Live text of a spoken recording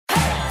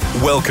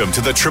Welcome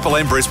to the Triple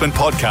M Brisbane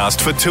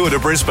podcast for Tour de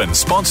Brisbane,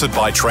 sponsored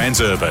by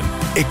Transurban.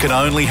 It can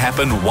only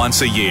happen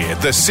once a year.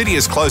 The city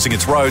is closing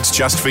its roads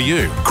just for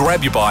you.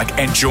 Grab your bike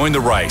and join the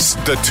race.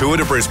 The Tour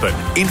de Brisbane.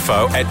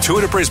 Info at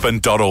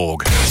tourdebrisbane.org.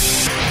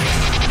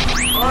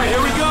 All right,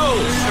 here we go.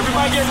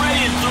 Everybody get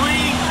ready in 3,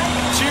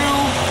 2,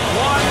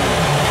 1.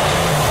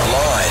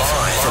 Live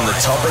from the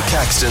top of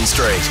Caxton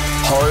Street,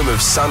 home of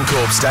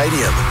Suncorp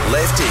Stadium,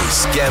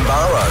 Lefties,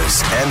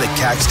 Gambaros and the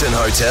Caxton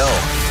Hotel.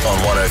 On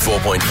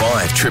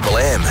 104.5 Triple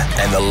M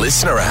and the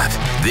Listener app.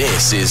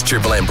 This is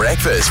Triple M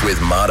Breakfast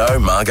with Marto,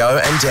 Margot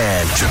and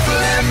Dan. Triple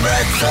M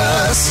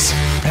Breakfast.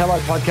 Hello,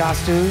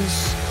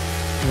 podcasters.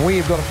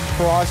 We've got a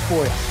prize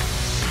for you.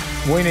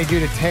 We need you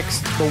to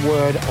text the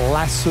word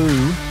lasso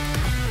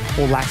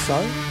or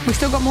lasso. We've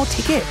still got more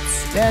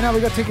tickets. Yeah, no,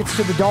 we've got tickets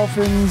to the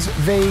Dolphins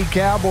v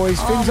Cowboys.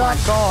 Fins Oh, my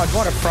up. God,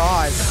 what a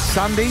prize.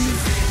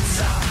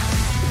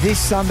 This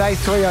Sunday,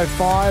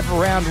 3:05,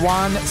 round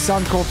one,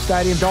 Suncorp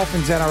Stadium,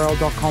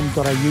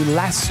 dolphinsnrl.com.au,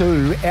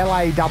 lasso,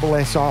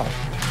 L-A-S-S-O,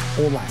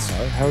 or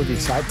lasso, however you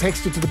say it.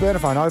 Text it to the burner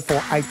phone,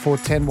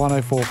 048410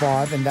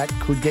 1045, and that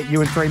could get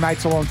you and three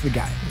mates along to the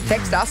game.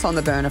 Text us on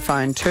the burner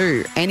phone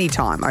too,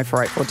 anytime,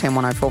 048410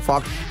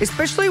 1045,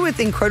 especially with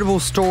incredible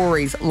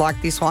stories like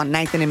this one.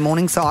 Nathan in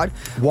Morningside.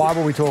 Why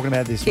were we talking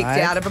about this, Kicked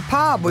mate? out of a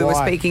pub. We were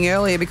Why? speaking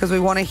earlier because we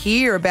want to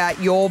hear about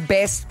your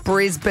best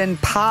Brisbane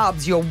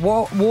pubs, your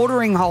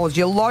watering holes,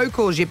 your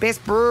locals, your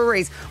best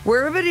breweries,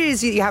 wherever it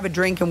is you have a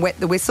drink and wet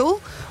the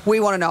whistle. We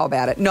want to know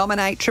about it.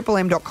 Nominate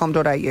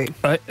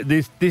triplem.com.au.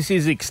 This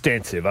is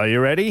extensive. Are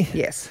you ready?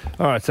 Yes.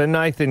 All right, so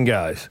Nathan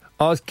goes.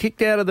 I was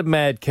kicked out of the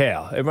Mad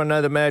Cow. Everyone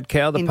know the Mad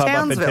Cow, the In pub up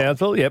Townsville. in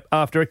Townsville? Yep,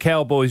 after a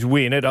Cowboys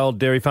win at Old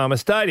Dairy Farmer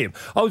Stadium.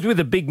 I was with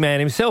the big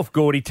man himself,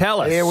 Gordy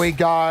Tallis. Here we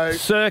go.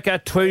 Circa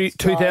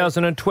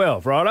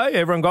 2012, righto?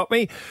 Everyone got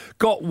me?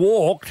 Got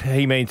walked,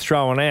 he means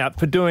thrown out,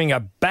 for doing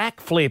a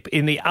backflip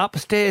in the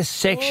upstairs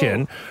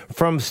section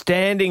from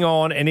standing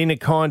on and in a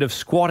kind of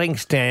squatting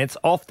stance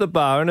off the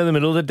bar into the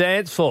middle of the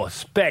dance floor.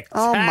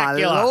 Spectacular. Oh, my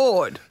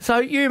Lord. So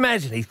you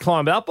imagine he's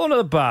climbed up onto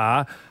the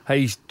bar,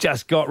 he's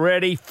just got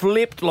ready,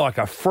 flipped like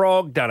a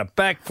frog, done a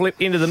backflip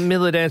into the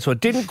middle of the dance floor.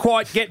 Didn't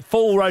quite get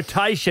full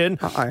rotation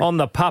on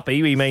the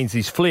puppy, he means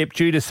he's flipped,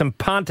 due to some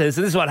punters.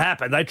 And this is what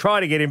happened. They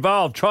tried to get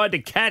involved, tried to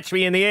catch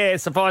me in the air.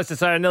 Suffice to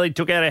say, I nearly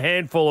took out a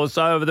handful or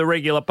so of the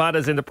regular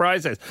punters in the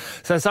process.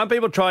 So some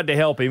people tried to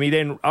help him. He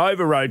then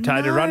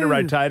over-rotated or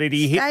under-rotated.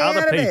 He hit Stay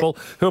other out of people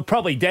who were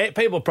probably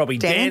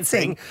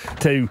dancing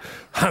to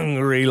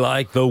Hungry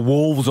Like the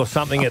Wolves or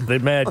something at the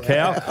Mad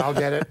Cow. I'll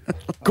get it.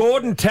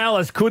 Gordon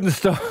Tallis couldn't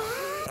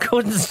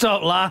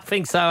stop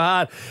laughing so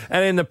hard,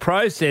 and in the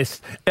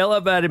process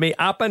elevated me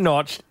up a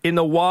notch in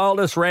the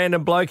wildest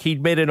random bloke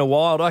he'd met in a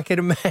while. I can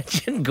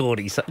imagine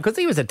Gordy, because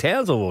he was a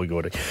Townsville boy,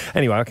 Gordy.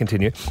 Anyway, I'll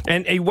continue.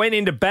 And he went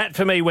into bat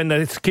for me when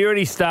the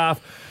security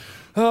staff...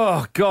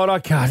 Oh, God, I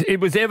can't. It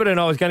was evident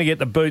I was going to get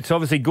the boots.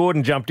 Obviously,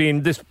 Gordon jumped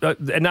in.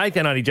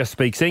 Nathan only just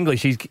speaks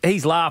English.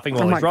 He's laughing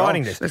while he's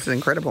writing this. This is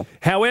incredible.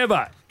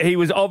 However, he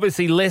was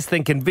obviously less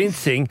than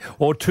convincing,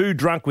 or too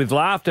drunk with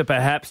laughter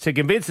perhaps, to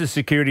convince the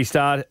security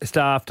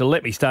staff to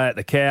let me stay at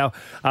the Cow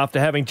after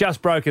having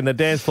just broken the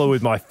dance floor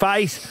with my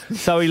face.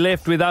 So he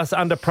left with us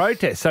under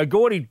protest. So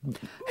Gordy...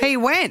 He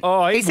went.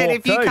 Oh, he said, walked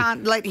if you too.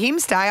 can't let him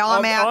stay,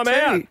 I'm out too.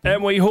 Out.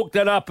 And we hooked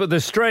it up at the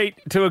street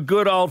to a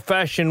good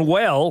old-fashioned,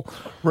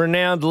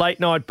 renowned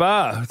late-night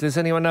bar. Does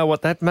anyone know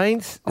what that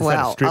means? Is that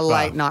Well, strip a bar?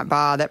 late-night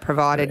bar that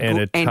provided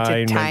good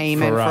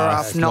entertainment for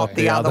us, not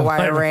the other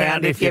way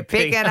around. If you're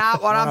picking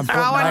up what I'm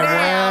throwing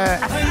down.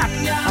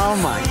 Oh,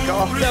 my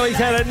God. So he's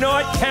had a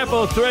nightcap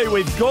or three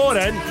with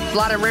Gordon.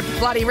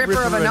 Bloody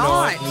ripper of a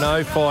night.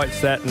 No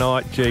fights that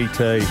night,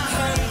 GT.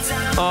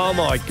 Oh,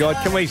 my God.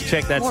 Can we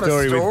check that What a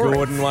story with story.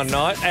 Gordon one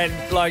night? And,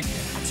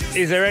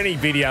 is there any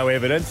video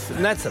evidence?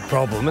 And that's the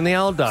problem. In the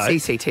old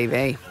days,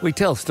 CCTV. we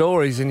tell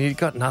stories and you've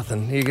got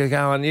nothing. You're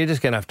going, you're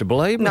just going to have to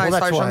believe them. No Well,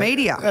 that's social why-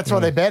 media. That's why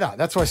they're better.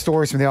 That's why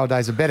stories from the old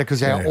days are better, because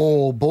they're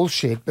all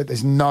bullshit, but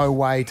there's no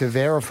way to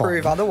verify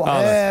Prove them.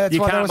 otherwise. Yeah, that's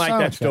You why they can't were make so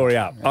that much story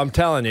better. up. I'm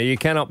telling you, you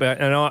cannot.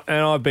 And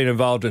I've been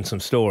involved in some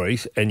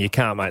stories, and you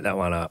can't make that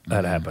one up.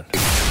 That happened.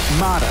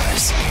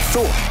 Marto's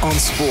Thought on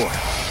Sport.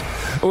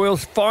 We'll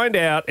find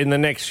out in the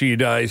next few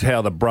days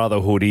how the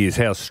brotherhood is,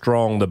 how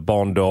strong the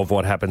bond of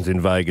what happens in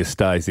Vegas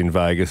stays in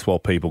Vegas while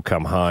people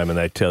come home and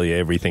they tell you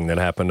everything that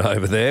happened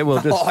over there.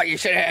 We'll just... Oh, you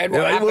should have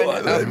heard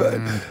what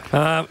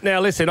happened. Now,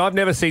 listen, I've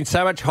never seen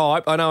so much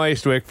hype. I know I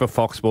used to work for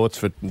Fox Sports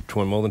for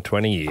more than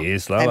 20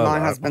 years. And my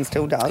husband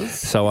still does.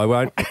 So I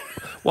won't...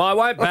 Well, I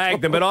won't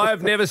bag them, but I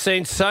have never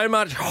seen so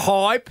much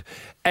hype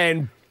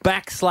and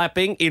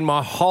backslapping in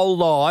my whole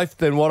life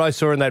than what I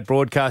saw in that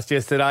broadcast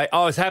yesterday.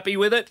 I was happy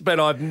with it, but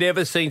I've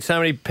never seen so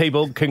many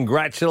people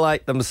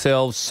congratulate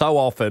themselves so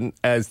often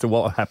as to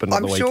what happened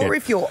on the weekend. I'm sure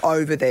if you're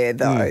over there,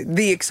 though,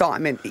 the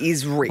excitement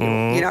is real.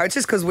 You know, it's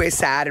just because we're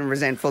sad and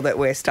resentful that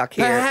we're stuck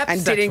here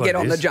and didn't get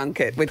on the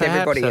junket with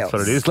everybody else. That's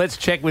what it is. Let's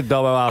check with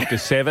Dobbo after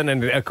 7,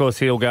 and of course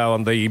he'll go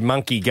on the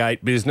Monkey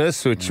Gate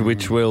business,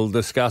 which we'll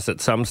discuss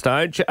at some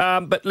stage.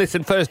 But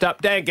listen, first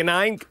up, Dan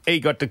Ganane, he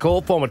got to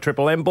call, former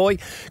Triple M boy,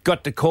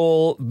 got to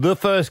call the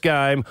first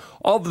game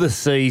of the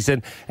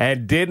season,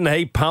 and didn't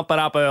he pump it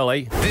up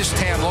early? This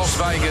town, Las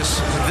Vegas,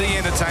 the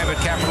entertainment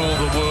capital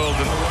of the world,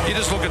 and you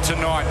just look at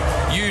tonight,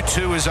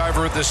 U2 is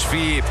over at the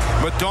Sphere,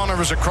 Madonna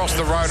is across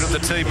the road at the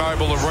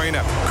T-Mobile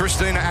Arena,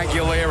 Christina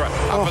Aguilera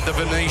up at the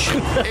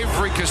Venetian,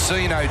 every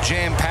casino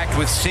jam-packed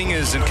with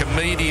singers and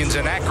comedians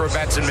and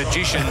acrobats and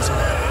magicians.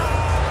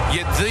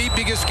 Yet the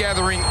biggest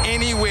gathering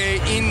anywhere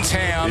in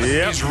town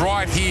is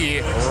right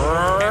here,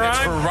 and it's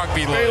for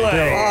rugby league.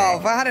 Oh,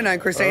 if I had known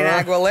Christina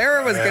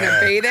Aguilera was going to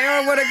be there,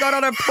 I would have got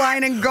on a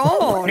plane and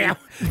gone. Now,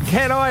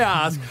 can I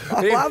ask?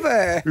 I love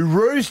her.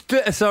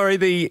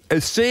 The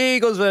Sea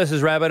Eagles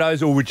versus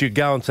Rabbitohs, or would you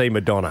go and see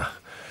Madonna?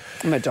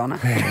 Madonna.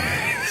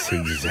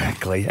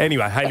 Exactly.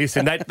 Anyway, hey,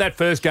 listen, that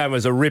first game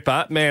was a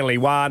ripper. Manly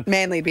won.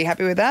 Manly, be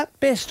happy with that?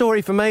 Best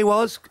story for me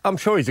was, I'm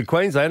sure he's a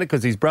Queenslander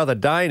because his brother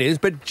Dane is,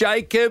 but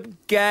Jacob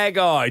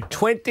Gagai,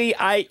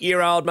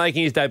 28-year-old,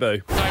 making his debut.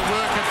 They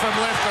work it from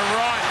left to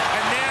right,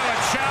 and now a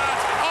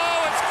chance.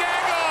 Oh, it's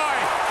Gagai!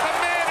 The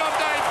man on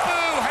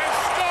debut has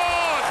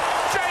scored!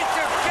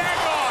 Jacob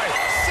Gagai,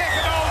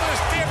 second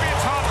oldest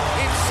debutant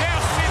in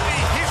South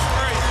Sydney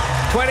history.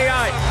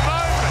 28.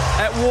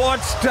 At what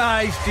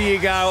stage do you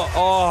go,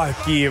 oh,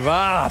 give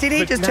up? Did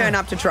he just turn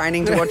up to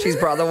training to watch his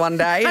brother one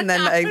day and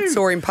then they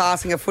saw him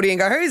passing a footy and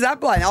go, who's that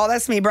bloke? Oh,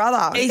 that's me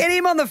brother. Get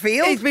him on the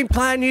field. He's been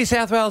playing New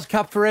South Wales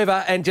Cup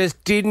forever and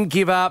just didn't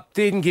give up.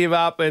 And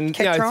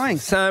kept trying.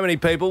 So many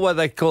people, what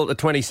they call it the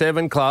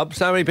 27 club,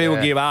 so many people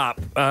give up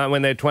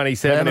when they're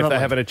 27 if they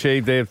haven't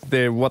achieved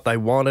their what they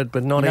wanted,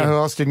 but not You know him. who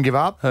else didn't give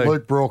up? Who?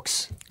 Luke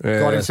Brooks. Yeah.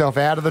 Got himself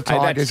out of the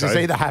Tigers. that's Is he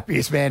true. the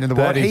happiest man in the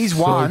world? That is He's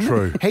so won.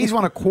 true. He's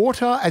won a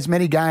quarter as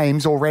many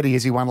games already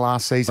as he won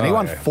last season. He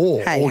won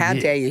 4. Hey, all how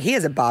year. dare you?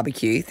 Here's a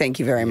barbecue. Thank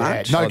you very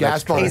much. No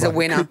gas bottle. He's a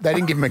winner. They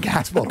didn't give him a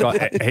gas bottle.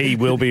 God, he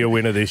will be a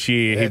winner this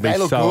year. He'd they be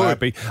look so good.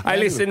 happy. They Hey,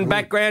 listen, look good.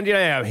 background, you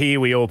know how here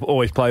we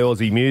always play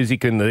Aussie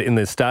music in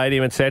the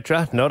stadium,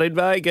 etc. Not in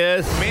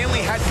Vegas. Manly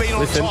had been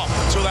on top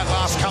until that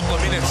last couple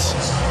of minutes.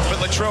 But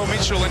Latrell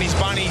Mitchell and his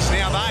bunnies,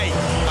 now they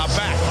are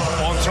back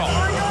on top.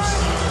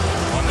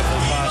 Wonderful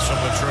pass from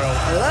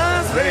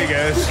Latrell. There he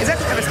goes. Is that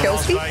Travis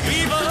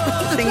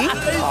Kelce singing?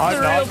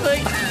 Real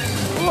thing.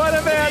 What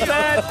about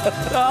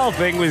that? The whole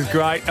thing was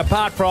great.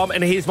 Apart from,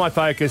 and here's my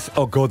focus.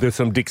 Oh God, there's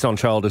some dicks on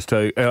shoulders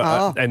too,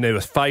 and there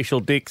was facial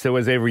dicks. There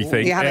was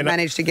everything. You haven't And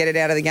managed to get it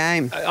out of the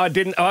game. I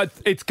didn't.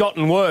 It's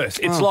gotten worse.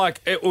 It's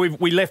like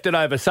we left it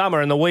over summer,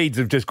 and the weeds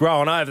have just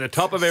grown over the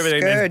top of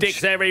everything. There's Scourge.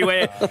 dicks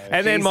everywhere.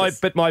 And then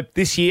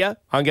this year,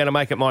 I'm going to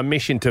make it my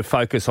mission to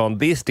focus on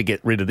this, to get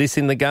rid of this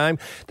in the game.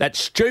 That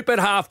stupid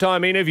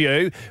halftime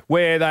interview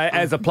where they,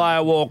 as a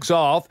player walks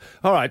off.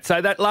 All right, so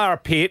that Lara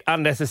Pitt,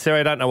 unnecessary.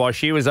 I don't know why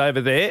she was over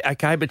there.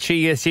 Okay, but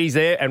she's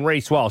there, and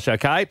Reece Walsh.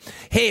 Okay,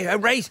 here,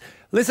 Reece.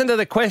 Listen to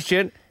the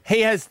question.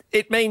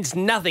 It means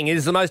nothing. It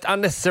is the most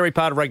unnecessary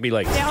part of rugby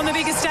league. Yeah, on the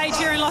biggest stage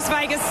here in Las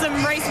Vegas,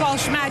 some Reece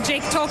Walsh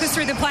magic. Talk us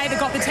through the play that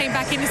got the team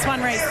back in this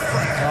one, Reece.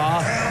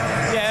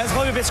 Yeah, it was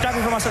probably a bit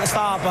scrappy from us at the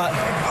start, but,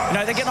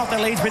 they're getting off their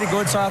leads pretty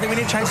good, so I think we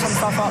need to change some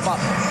stuff up, but,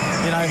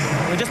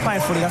 we're just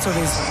playing footy, that's what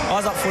it is.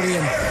 Eyes up footy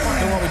and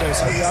doing what we do.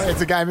 So.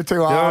 It's a game of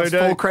two halves.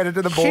 Full credit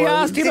to the boys. She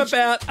asked him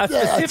about a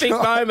specific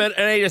moment,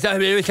 and he just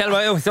and it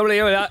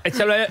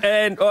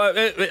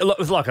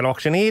was like an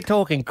auctioneer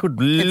talking. Good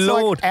It's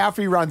Lord. like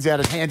Alfie runs out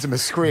and hands him a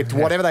script.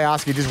 Whatever they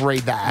ask you, just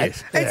read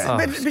that.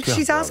 But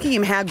she's asking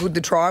him how good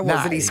the try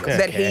was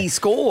he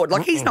scored.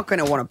 Like, he's not going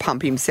to want to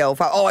pump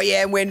himself up. Oh,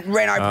 yeah, when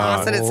Reno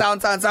passed it, and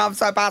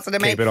so-and-so passed it to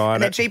me. Keep an eye on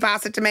and then it. she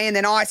passed it to me, and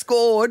then I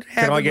scored.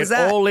 How Can I good was get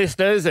that? all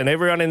listeners and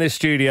everyone in this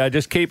studio,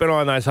 just keep an eye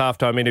on those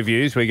halftime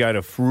interviews. We're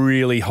going to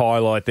really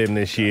highlight them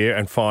this year,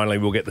 and finally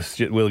we'll get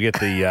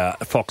the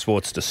Fox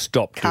Sports to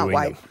stop Can't doing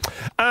wait.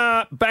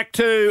 them. Back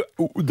to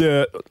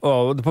the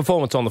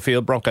performance on the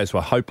field. Broncos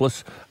were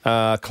hopeless,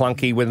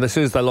 clunky. As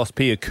soon as they lost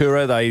Pia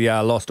Kura, they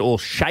lost all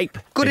shape.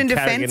 Good in And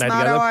Carrigan defence, had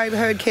to go Marto. I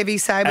heard Kevy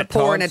say, but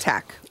poor in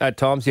attack. At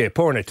times, yeah,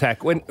 poor in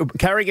attack. When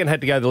Carrigan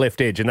had to go to the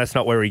left edge, and that's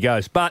not where he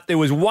goes. But there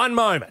was one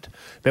moment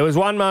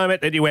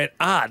that you went,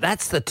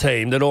 that's the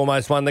team that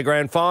almost won the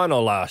grand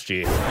final last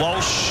year.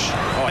 Walsh,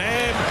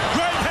 man,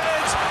 great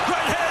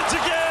hands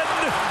again.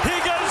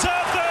 Here goes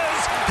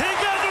Arthurs, here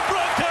go the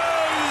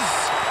Broncos.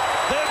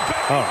 They're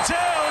back in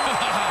town,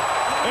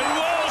 and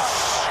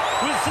Walsh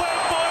with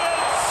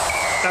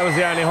flamboyance That was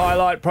the only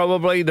highlight,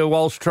 probably, the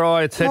Walsh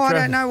try, etc. Oh, I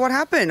don't know what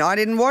happened. I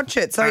didn't watch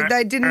it. So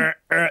they didn't...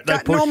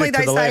 normally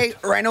they say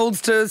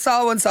Reynolds to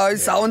so-and-so,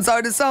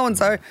 so-and-so to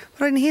so-and-so.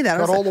 But I didn't hear that.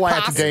 Got all the way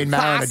out to Dean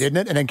Mariner, didn't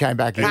it? And then came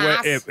back in.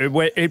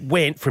 It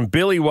went from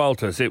Billy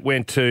Walters, it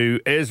went to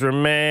Ezra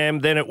Mam,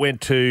 then it went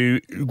to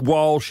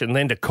Walsh, and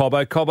then to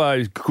Cobbo.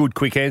 Cobbo's good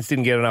quick hands,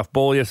 didn't get enough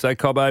ball yesterday.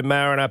 Cobbo,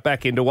 Mariner,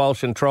 back into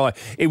Walsh and try.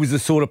 It was the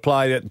sort of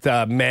play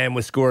that Mam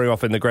was scoring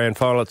off in the grand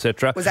final,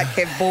 etc. Was that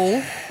Kev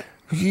Ball?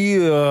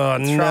 Yeah,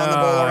 Throwing the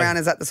ball around,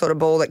 is that the sort of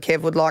ball that Kev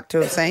would like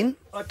to have seen?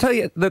 I tell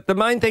you, the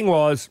main thing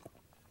was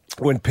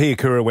when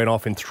Piakura went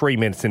off in 3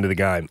 minutes into the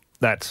game.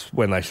 That's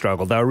when they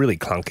struggled. They were really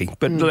clunky.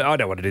 But I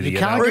don't want to do the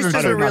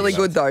Roosters are really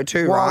good, though,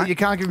 too, right? Well, you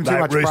can't give them too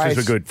much praise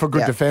for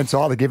good defence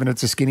either, given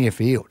it's a skinnier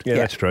field. Yeah,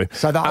 that's true.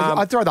 So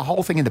I'd throw the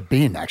whole thing in the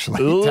bin,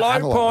 actually.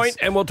 Low point,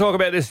 and we'll talk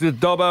about this with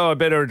Dobbo. I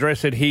better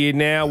address it here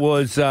now,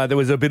 was there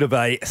was a bit of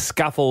a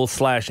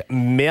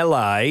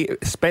scuffle/melee.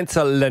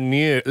 Spencer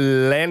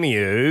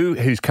Laniu,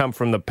 who's come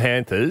from the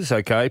Panthers,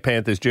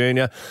 Panthers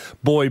Junior,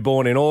 boy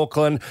born in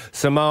Auckland,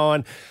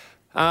 Samoan.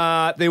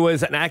 There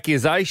was an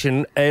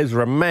accusation.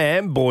 Ezra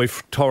Mam,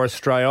 Torres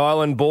Strait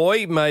Island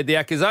boy, made the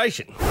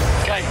accusation.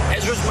 Okay,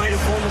 Ezra's made a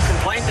formal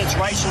complaint that's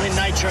racial in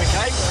nature,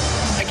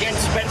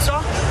 against Spencer.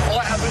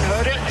 I haven't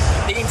heard it.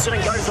 The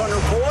incident goes on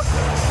report.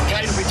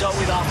 It'll be dealt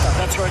with after.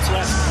 That's where it's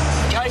left.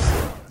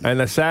 And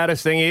the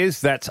saddest thing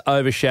is that's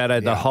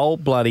overshadowed the whole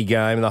bloody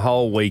game, the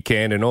whole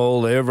weekend, and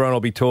everyone will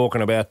be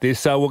talking about this.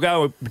 So we'll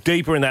go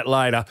deeper in that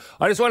later.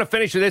 I just want to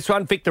finish with this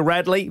one. Victor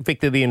Radley,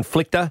 Victor the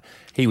Inflictor.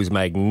 He was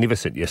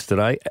magnificent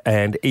yesterday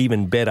and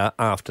even better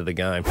after the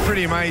game.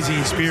 Pretty amazing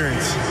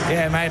experience.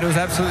 Yeah, mate, it was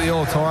absolutely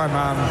all time.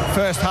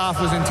 First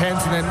half was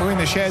intense, and then we're in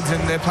the sheds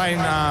and they're playing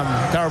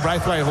Darryl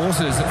Braithwaite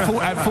horses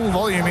at full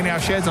volume in our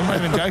sheds. I'm not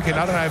even joking.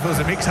 I don't know if it was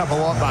a mix-up or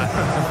what, but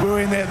we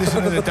were in there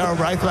listening to the Darryl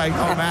Braithwaite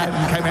got mad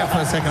and came out for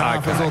the second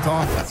half. It was all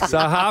time. So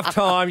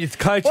half-time, your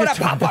coach... What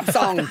a pop-up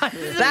song.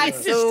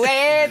 That's the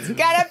way it's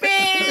gotta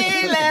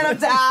be, little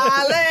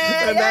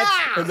darling.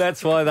 And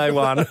that's why they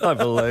won, I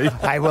believe.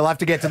 Hey, we'll have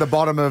to get to the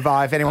bottom of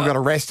if anyone got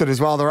arrested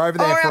as well. They're over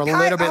there for a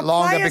little bit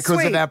longer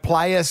because of our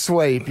player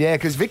sweep. Yeah,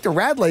 because Victor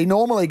Radley,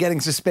 normally getting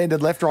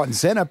suspended left, right and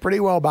centre, pretty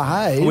well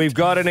behaved. We've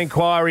got an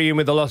inquiry in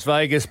with the Las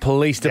Vegas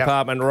Police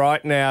Department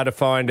right now to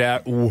find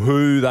out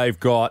who they've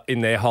got in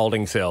their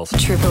holding cells.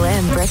 Triple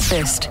M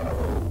Breakfast.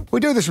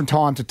 We do this from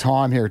time to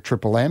time here at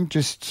Triple M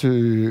just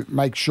to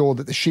make sure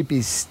that the ship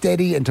is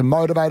steady and to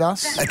motivate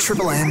us. A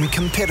Triple M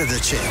competitor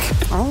check.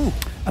 Oh,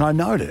 and I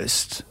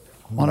noticed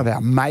one of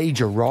our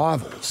major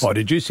rivals. Oh,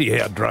 did you see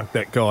how drunk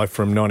that guy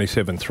from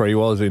 97.3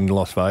 was in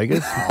Las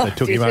Vegas? They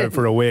took him over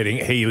for a wedding.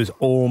 He was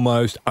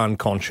almost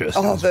unconscious.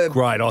 Oh, the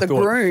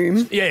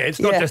groom. Yeah, it's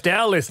not just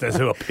our listeners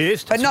who are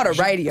pissed. But not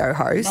a radio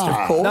host,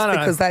 of course,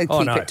 because they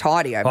keep it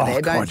tidy over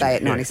there, don't they,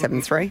 at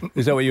 97.3?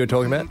 Is that what you were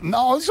talking about? No,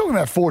 I was talking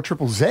about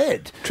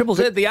 4ZZZ. Triple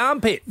Z, the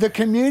armpit. The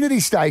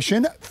community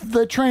station,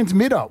 the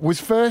transmitter,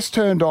 was first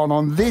turned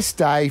on this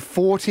day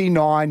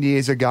 49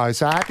 years ago.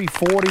 So happy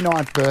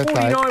 49th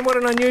birthday. 49, what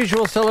an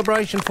unusual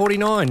celebration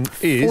 49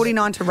 is.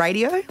 49 to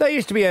radio? They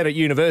used to be out at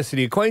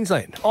University of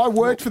Queensland. I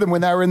worked for them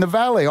when they were in the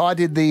Valley. I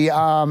did the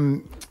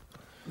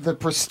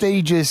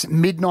prestigious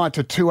midnight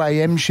to 2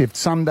 a.m. shift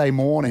Sunday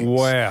mornings.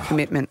 Wow.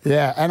 Commitment.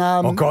 Yeah. And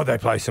oh, God, they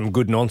play some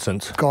good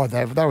nonsense. God,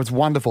 that was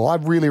wonderful. I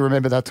really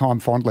remember that time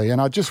fondly, and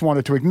I just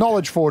wanted to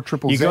acknowledge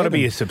 4ZZZ. You've got to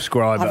be a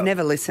subscriber. I've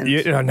never listened. No,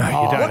 you don't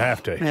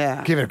have to.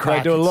 Yeah. Give it a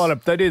crack.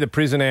 They do the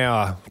prison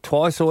hour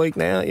twice a week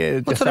now.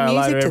 Yeah, what sort of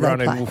music do they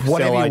play?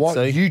 Whatever you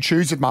want. You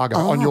choose it, Margot,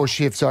 on your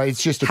shift. So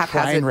it's just a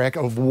train wreck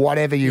of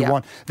whatever you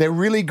want. They're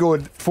really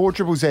good.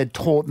 4ZZZ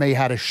taught me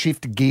how to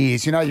shift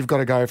gears. You know, you've got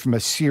to go from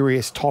a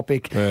serious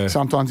topic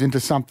sometimes into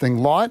something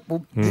light.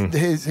 Well,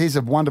 here's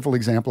a wonderful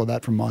example of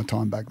that from my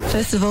time back there.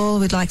 First of all,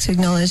 we'd like to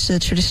acknowledge the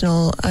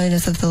traditional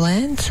owners of the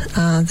land,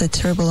 the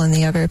Turrbal and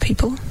the Yagara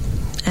people,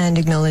 and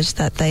acknowledge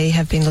that they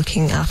have been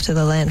looking after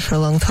the land for a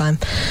long time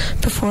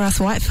before us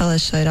white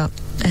fellas showed up,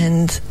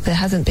 and there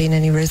hasn't been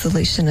any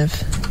resolution of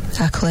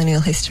our colonial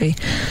history.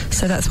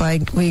 So that's why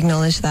we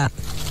acknowledge that.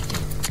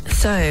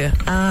 So,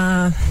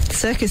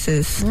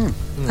 circuses.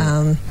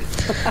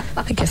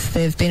 I guess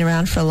they've been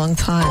around for a long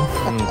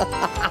time.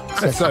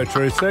 That's so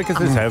true.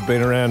 Circuses have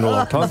been around a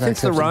long time.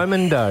 Since the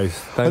Roman days.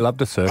 They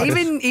loved a circus.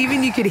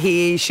 Even you could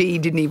hear she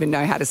didn't even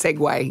know how to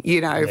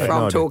segue,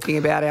 from talking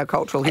about our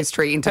cultural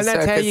history into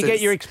circuses. And that's how you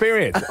get your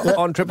experience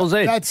on Triple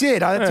Z. That's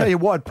it. I'll tell you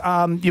what,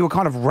 you were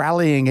kind of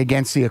rallying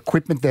against the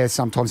equipment there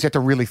sometimes. You have to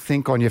really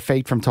think on your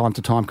feet from time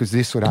to time because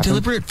this would happen.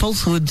 Deliberate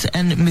falsehoods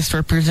and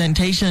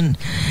misrepresentation,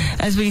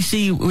 as we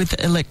see with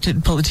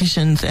elected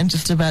politicians and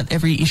just about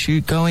every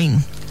issue going.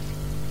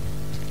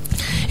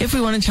 If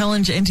we want to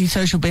challenge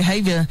antisocial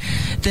behaviour,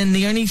 then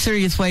the only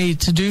serious way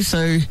to do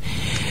so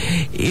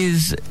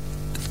is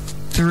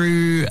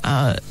through,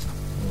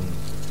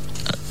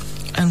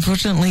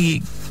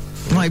 unfortunately,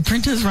 my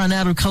printer's run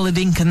out of coloured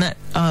ink, and that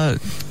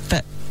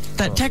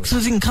that text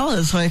was in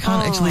colour, so I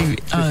can't actually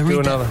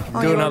read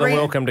that. Do another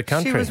welcome to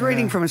country. She was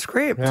reading from a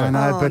script. I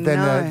know, but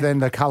then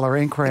the colour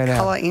ink ran out.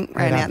 Colour ink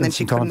ran out, and then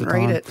she couldn't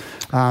read it.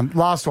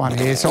 Last one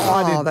here. So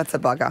that's a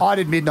bugger. I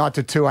did midnight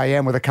to 2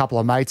 a.m. with a couple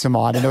of mates of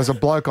mine, and there was a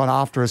bloke on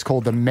after us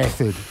called The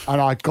Method. And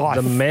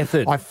The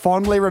Method. I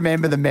fondly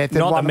remember The Method.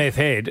 Not the meth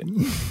head.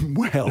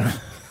 Well...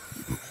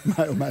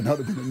 may or may not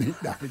have been a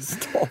nickname.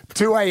 Stop.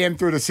 2 a.m.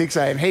 through to 6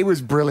 a.m. He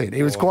was brilliant.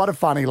 He was quite a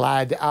funny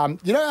lad.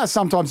 You know how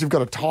sometimes you've got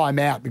to time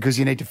out because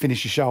you need to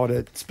finish your show at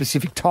a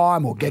specific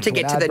time or get to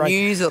the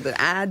news or the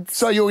ads.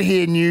 So you'll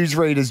hear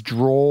newsreaders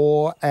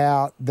draw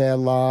out their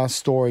last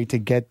story to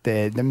get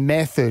there. The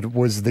Method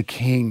was the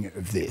king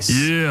of this.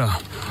 Yeah.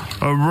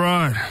 All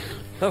right.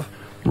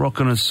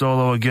 Rocking a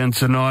solo again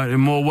tonight. In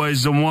more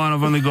ways than one,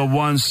 I've only got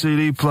one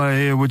CD player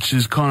here, which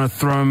is kind of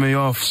throwing me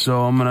off,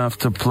 so I'm going to have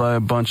to play a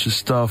bunch of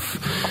stuff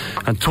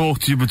and talk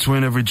to you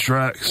between every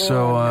track.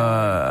 So,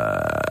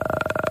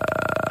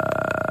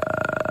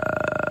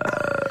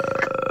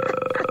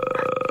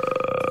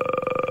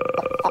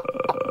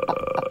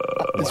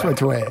 This went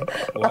to air.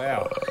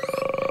 Wow.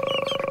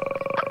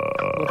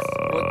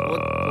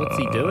 What's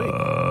he doing?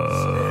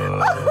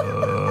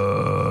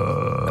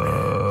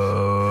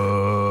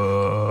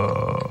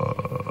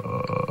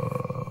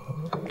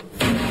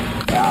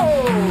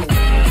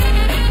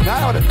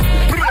 Nailed it.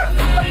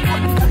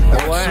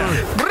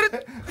 Wow.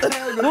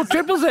 Will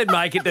Triple Z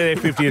make it to their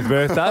 50th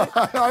birthday?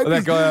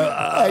 That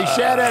guy, hey,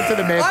 shout out to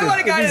The Method. I want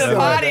to go to the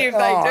party if they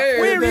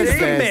do. Where is The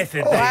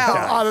Method?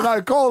 Wow. I don't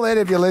know. Call in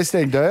if you're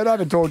listening, dude. I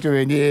haven't talked to you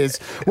in years.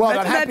 Well,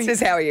 That's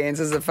just how he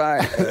answers the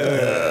phone.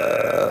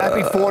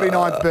 Happy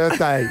 49th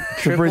birthday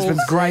to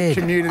Brisbane's great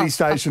community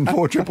station,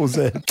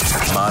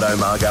 4ZZZ. Marto,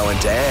 Margo and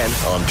Dan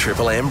on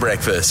Triple M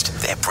Breakfast.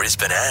 They're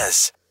Brisbane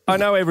as. I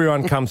know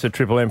everyone comes to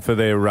Triple M for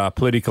their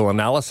political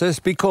analysis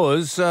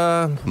because...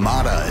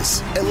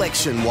 Marto's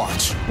Election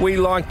Watch. We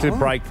like to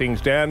break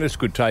things down. This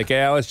could take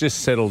hours. Just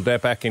settle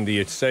back into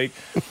your seat.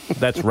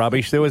 That's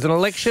rubbish. There was an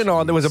election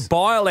on. There was a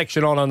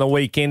by-election on the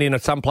weekend in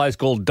some place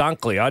called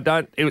Dunkley.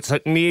 It's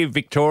near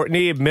Victoria,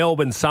 near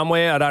Melbourne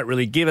somewhere. I don't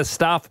really give a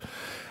stuff.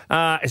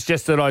 It's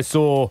just that I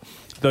saw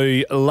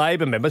the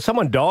Labor member,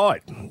 someone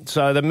died.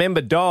 So the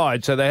member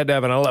died, so they had to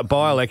have a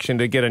by-election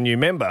to get a new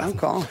member. Oh,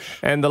 gosh.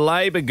 And the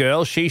Labor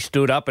girl, she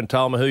stood up and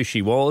told me who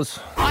she was.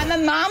 I'm a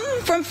mum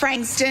from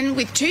Frankston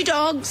with 2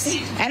 dogs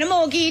and a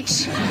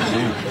mortgage,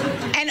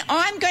 and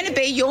I'm going to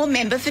be your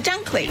member for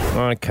Dunkley.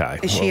 Okay.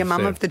 Is she a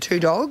mum of the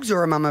 2 dogs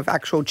or a mum of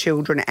actual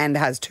children and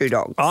has 2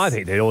 dogs? I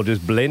think they're all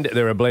just blended.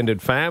 They're a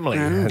blended family.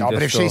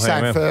 But if she's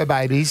saying fur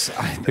babies...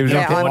 It was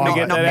important to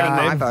get that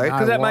out there.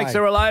 Because that way. makes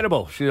her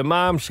relatable. She's a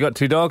mum, she's got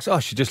 2 dogs. Oh,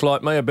 she's just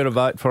like me. I better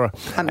vote for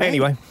her.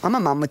 Anyway. I'm a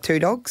mum with 2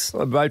 dogs.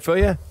 I'll vote for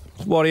you.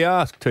 Why do you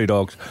ask? 2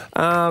 dogs.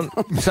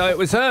 So it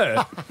was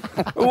her.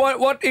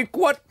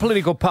 What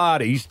political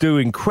parties do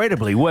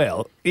incredibly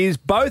well is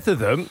both of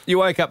them, you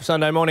wake up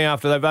Sunday morning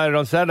after they voted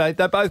on Saturday,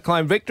 they both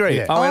claim victory.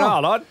 Yeah. I mean,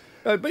 hold on.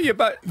 But you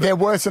both, they're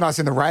worse than us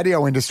in the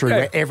radio industry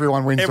where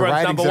everyone wins the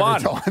ratings every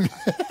time.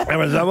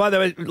 Everyone's number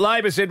one.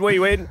 Labor said we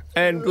win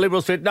and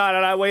Liberals said,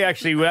 no, we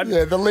actually win.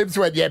 Yeah, the Libs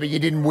went, but you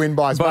didn't win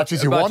by as much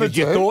as you wanted to.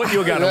 You thought you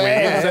were going to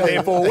win, so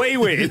therefore we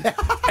win.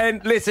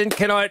 And listen,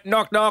 can I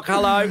knock?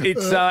 Hello,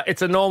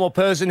 it's a normal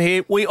person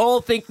here. We all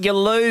think you're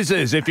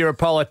losers if you're a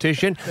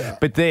politician. Yeah.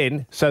 But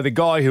then, so the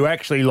guy who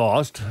actually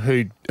lost,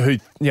 who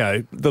the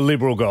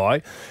Liberal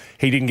guy,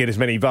 he didn't get as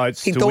many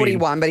votes. He thought he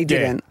won, but he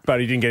didn't. But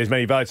he didn't get as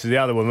many votes as the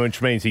other one,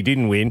 which means he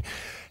didn't win.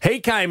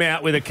 He came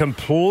out with a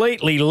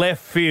completely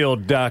left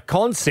field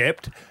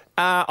concept.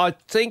 I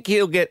think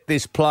he'll get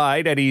this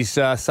played at his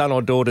son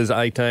or daughter's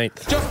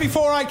 18th. Just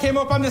before I came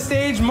up on the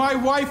stage, my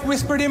wife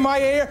whispered in my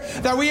ear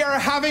that we are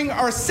having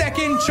our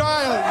 2nd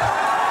child.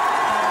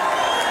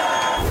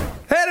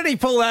 How did he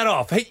pull that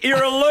off?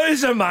 You're a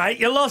loser, mate.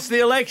 You lost the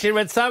election,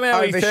 but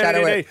somehow he's turned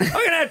it. I'm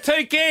going to have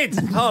 2 kids.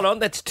 Hold on,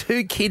 that's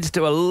 2 kids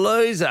to a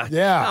loser.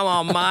 Yeah. Come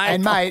on, mate.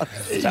 And, mate,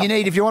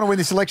 if you want to win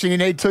this election, you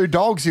need 2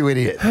 dogs, you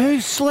idiot. Who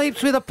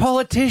sleeps with a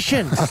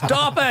politician?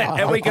 Stop it,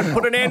 and we can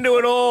put an end to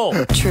it all.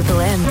 Triple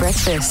M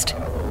Breakfast.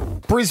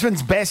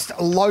 Brisbane's best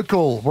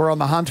local we're on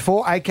the hunt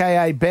for,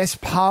 a.k.a. best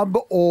pub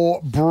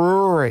or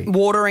brewery.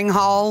 Watering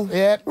hole.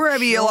 Yep.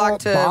 Wherever you like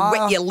to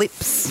wet your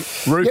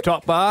lips.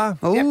 Rooftop bar.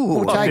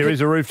 Ooh. Well, there is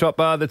a rooftop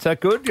bar that's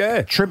that good,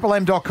 yeah.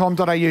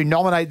 triplem.com.au.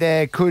 Nominate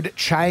there. Could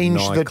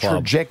change the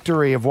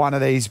trajectory of one of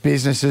these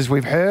businesses.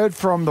 We've heard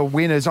from the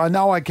winners. I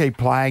know I keep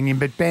playing him,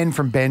 but Ben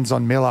from Ben's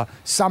on Miller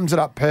sums it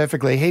up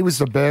perfectly. He was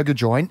the burger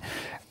joint.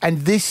 And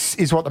this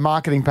is what the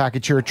marketing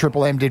package here at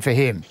Triple M did for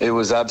him. It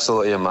was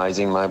absolutely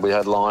amazing, mate. We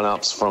had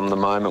lineups from the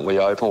moment we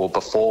opened, or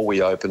before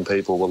we opened,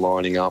 people were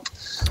lining up,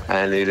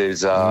 and it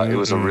was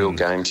a real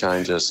game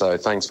changer. So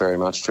thanks very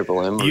much,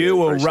 Triple M. You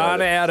will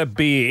run out of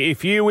beer.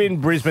 If you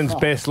win Brisbane's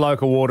best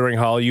local watering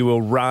hole, you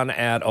will run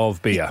out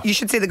of beer. You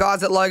should see the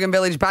guys at Logan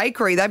Village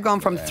Bakery. They've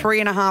gone from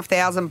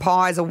 3,500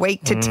 pies a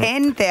week to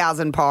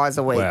 10,000 pies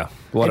a week. Wow.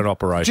 What an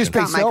operation. Just be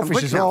Can't make 'em selfish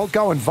quick as well. enough.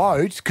 Go and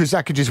vote, because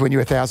that could just win you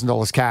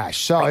 $1,000 cash.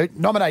 So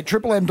nominate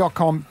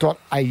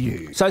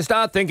triplem.com.au. So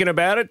start thinking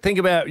about it. Think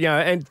about,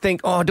 and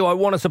think, do I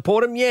want to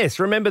support them? Yes.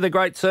 Remember the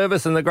great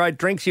service and the great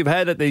drinks you've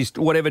had at these,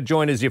 whatever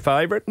joint is your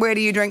favourite. Where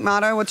do you drink,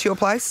 Marto? What's your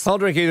place? I'll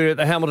drink either at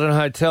the Hamilton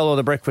Hotel or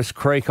the Breakfast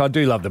Creek. I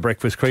do love the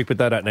Breakfast Creek, but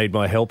they don't need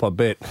my help, I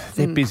bet.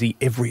 They're busy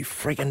every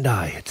friggin'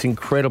 day. It's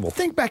incredible.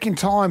 Think back in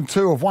time,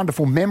 too, of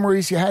wonderful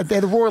memories you had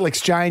there. The Royal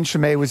Exchange, for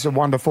me, was a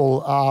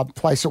wonderful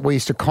place that we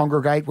used to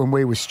congregate when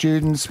we were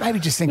students. Maybe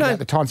just think about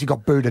the times you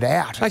got booted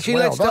out.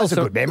 Actually, Those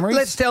are good memories.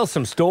 Let's tell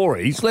some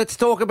stories. Let's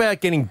talk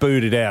about getting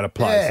booted out of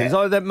places. Yeah.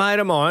 Oh, that mate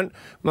of mine,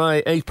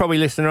 he's probably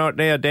listening right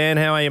now. Dan,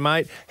 how are you,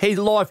 mate? He's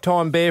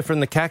lifetime bear from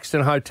the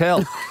Caxton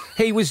Hotel.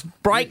 He was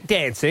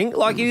breakdancing,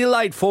 like in your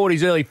late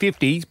 40s, early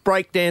 50s,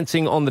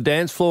 breakdancing on the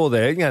dance floor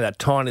there. You know, that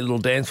tiny little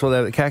dance floor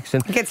there at the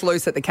Caxton. It gets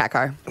loose at the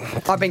Caco.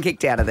 I've been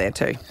kicked out of there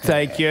too.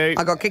 Thank you.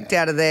 I got kicked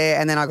out of there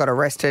and then I got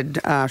arrested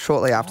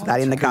shortly after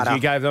that in the gutter. You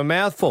gave them a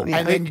mouthful.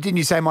 And then didn't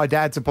you say my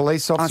dad's a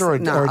police officer or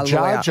a a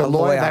judge, lawyer, a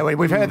lawyer? They went,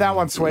 we've heard that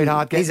one,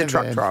 sweetheart. He's a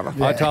truck driver.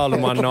 I told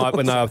them one night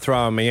when they were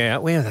throwing me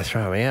out. Where were they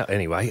throwing me out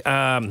anyway?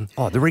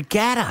 The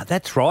regatta,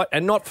 that's right.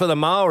 And not for the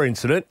mower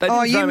incident. They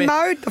didn't throw me-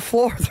 mowed the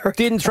floor through.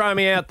 Didn't throw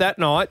me out that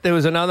night. There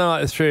was another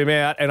night that threw me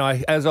out, and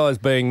as I was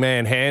being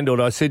manhandled,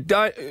 I said,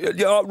 "Don't,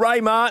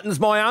 Ray Martin's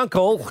my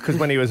uncle," because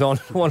when he was on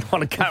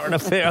a current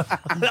affair,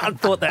 I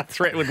thought that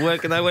threat would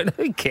work, and they went,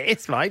 "Who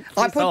cares, mate?"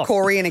 I put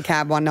Corey in a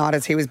cab one night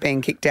as he was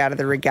being kicked out of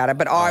the regatta,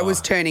 but I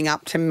was turning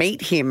up to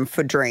meet him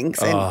for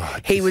drinks, and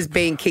he was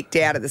being kicked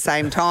out at the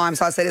same time.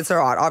 So I said, "It's all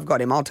right, I've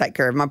got him. I'll take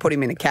care of him." I put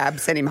him in a cab,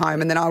 sent him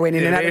home, and then I went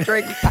in and had a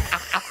drink.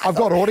 I've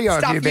got audio of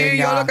Stuff you being...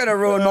 you're not going to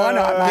ruin my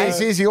night, mate.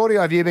 Here's the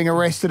audio of you being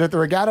arrested at the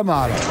regatta,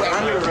 Martin. We're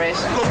under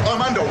arrest. Look,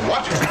 I'm under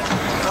what?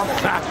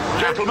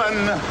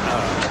 Gentlemen,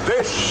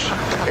 this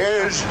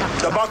is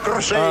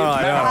democracy.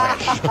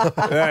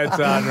 That's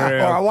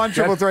unreal. All right,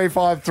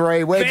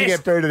 133353. Where'd you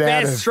get booted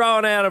out of? Best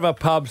thrown out of a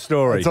pub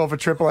story. It's all for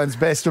Triple M's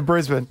Best of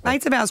Brisbane.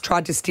 Mates of ours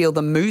tried to steal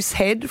the moose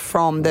head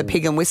from the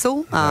Pig and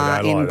Whistle in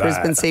like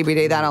Brisbane that. CBD.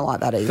 They don't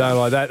like that either. Don't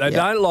like that. They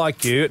don't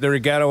like you. At the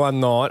regatta one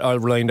night, I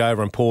leaned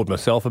over and poured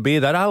myself a beer.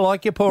 They don't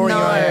like you pouring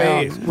your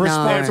own beers.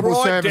 Responsible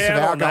service of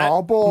down on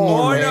alcohol. that.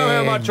 Boring. I know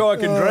how much I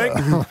can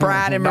drink.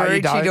 Brad and No,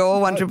 you Marucci don't.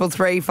 Door,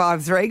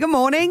 133353. Good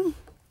morning.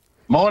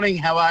 Morning,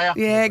 how are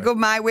you? Yeah, good,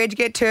 mate. Where'd you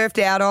get turfed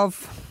out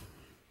of?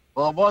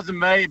 Well, it wasn't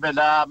me, but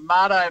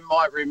Marto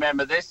might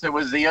remember this. It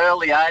was the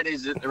early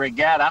 80s at the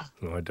regatta.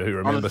 I do On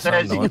remember a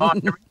Thursday some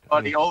night,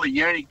 everybody, all the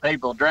uni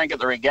people drank at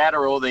the regatta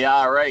or the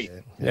RE.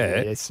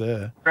 Yeah. Yes,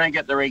 sir. Drank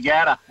at the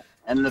regatta.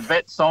 And the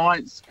vet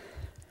science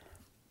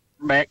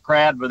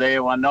crowd were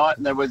there one night,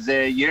 and there was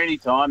their uni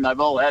time. They've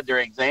all had their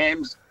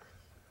exams.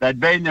 They'd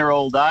been there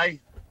all day.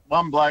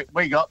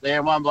 We got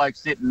there, one bloke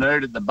sitting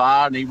nude at the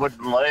bar, and he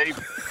wouldn't leave.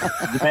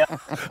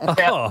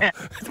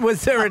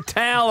 Was there a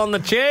towel on the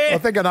chair? I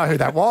think I know who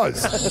that was.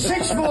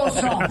 6 more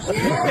songs.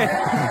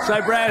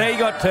 So, Brad, he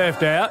got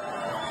turfed out.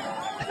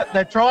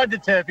 They tried to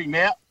turf him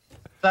out.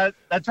 So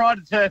they tried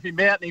to turf him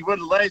out and he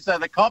wouldn't leave. So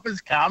the coppers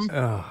come.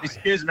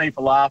 Excuse me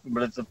for laughing,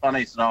 but it's the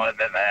funniest night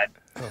I've ever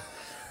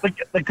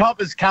had. The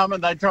coppers come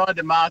and they tried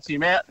to march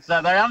him out.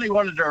 So they only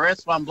wanted to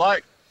arrest one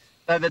bloke.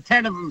 So the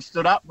 10 of them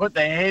stood up, put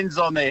their hands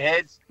on their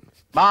heads,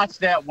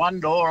 marched out one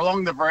door,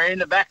 along the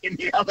veranda, back in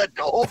the other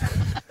door.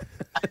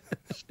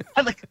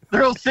 And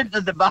they're all sitting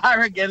at the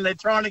bar again. They're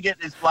trying to get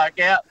this bloke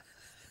out.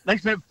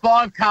 Next minute,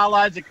 5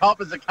 carloads of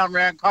coppers that come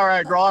round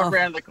Corro Drive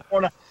round the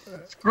corner,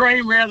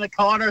 scream round the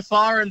corner,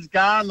 sirens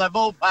going. They've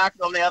all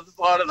parked on the other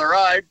side of the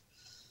road.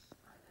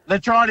 They're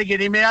trying to get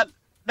him out.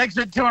 Next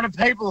minute, 200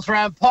 people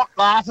throwing pot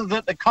glasses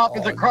at the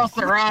coppers across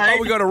the road. Oh,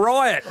 we got a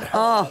riot.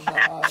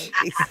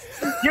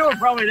 You were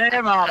probably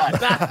there, Marlo.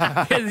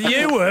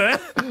 You were.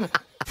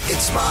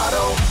 It's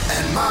Marto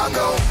and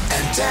Margo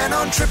and Dan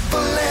on Triple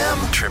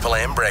M. Triple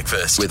M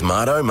Breakfast with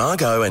Marto,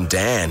 Margo and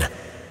Dan.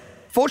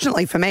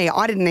 Fortunately for me,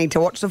 I didn't need to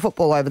watch the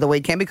football over the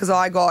weekend because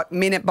I got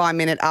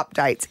minute-by-minute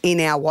updates in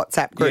our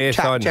WhatsApp group Yes,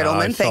 I know. chat,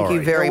 gentlemen. Thank you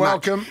Sorry. very You're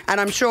much. welcome.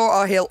 And I'm sure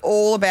I'll hear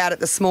all about it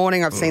this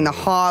morning. I've seen the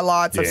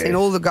highlights. I've Yes, seen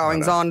all the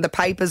goings-on. The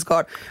paper's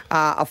got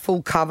a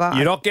full cover.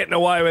 You're not getting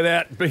away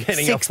without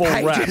getting a full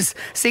wrap.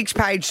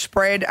 6-page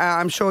spread.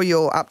 I'm sure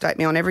you'll update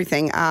me on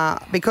everything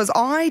because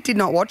I did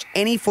not watch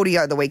any footy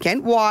over the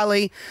weekend.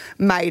 Wiley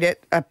made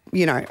it a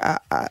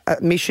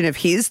mission of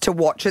his to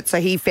watch it, so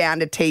he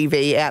found a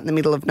TV out in the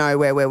middle of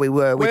nowhere where we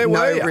were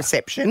with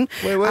reception.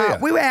 Where were you?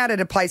 We were out at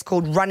a place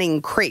called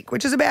Running Creek,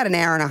 which is about an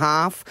hour and a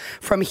half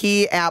from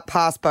here out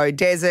past Bow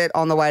Desert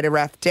on the way to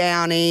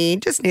Rathdowney,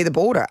 just near the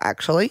border,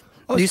 actually.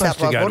 I was New supposed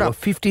South Wales to go to border.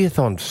 a 50th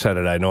on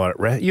Saturday night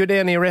at You were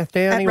down near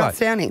Rathdowney? At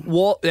Rathdowney.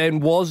 What,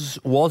 and was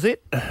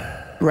it?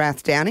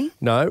 Rathdowney?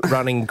 No,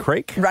 Running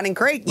Creek. Running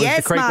Creek, Was yes,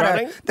 the creek Marto.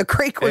 running? The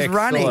creek was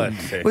running.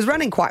 It was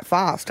running quite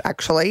fast,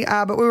 actually.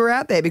 But we were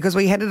out there because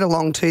we headed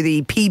along to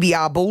the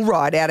PBR bull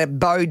ride out at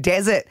Bow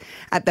Desert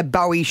at the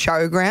Bowie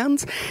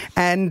Showgrounds.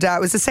 And it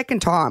was the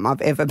second time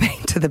I've ever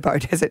been to the Bow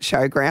Desert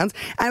Showgrounds.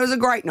 And it was a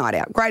great night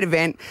out, great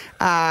event.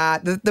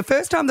 The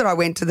first time that I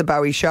went to the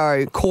Bowie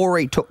Show,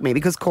 Corey took me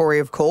because Corey,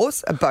 of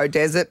course, a Bow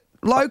Desert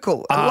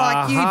local,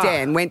 like you,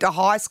 Dan, went to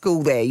high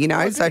school there, you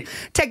know, so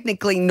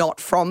technically not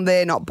from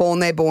there, not born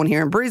there, born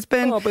here in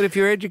Brisbane. Oh, but if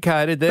you're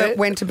educated there, but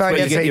went to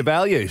Bowie. you get your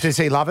values. Does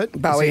he love it?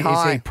 Bowie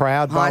High. Is he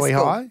proud Bowie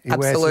High? He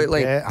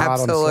Absolutely.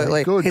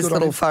 Absolutely. His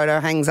little photo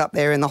hangs up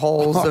there in the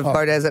halls of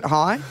Bow Desert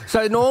High.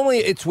 So normally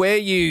it's where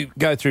you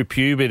go through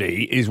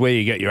puberty is where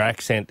you get your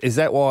accent. Is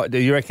that why? Do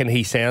you reckon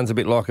he sounds a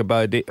bit like a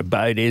Bow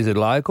Desert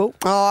local?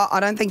 Oh, I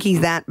don't think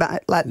he's that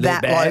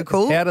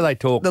local. How do they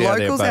talk? The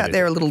locals out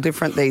there are a little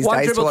different these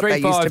days to what they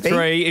used to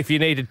be. If you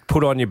need to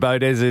put on your Bow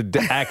Desert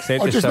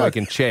accent just so we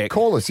can check.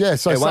 Call us, yeah.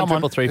 So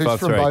someone who's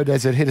from Bow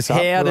Desert, hit us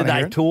up. How do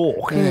they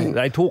talk?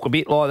 They talk a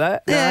bit like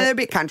that? Yeah, they're a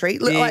bit country.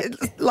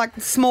 Like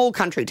small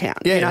country town,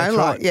 yeah, you know? That's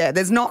like, right. yeah,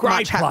 there's not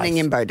much happening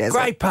in Bow Desert.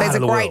 Great part There's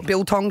of a the great world.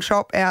 biltong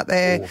shop out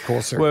there. Oh, of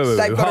course there is.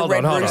 They've got Hold a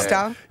red on.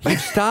 rooster.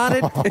 You've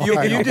started,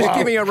 you just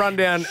giving a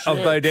rundown of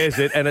Bow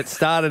Desert and it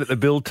started at the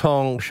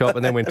biltong shop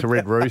and then went to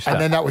Red Rooster.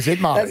 And then that was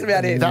it, Mark. That's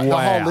about it. The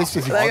whole list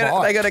is They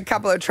got a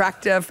couple of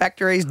tractor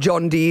factories,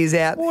 John Deere's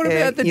out What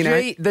there. about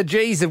the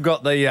G's have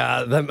got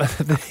haven't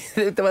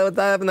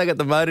they got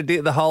the motor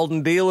the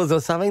Holden dealers or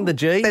something? The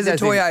G's. There's a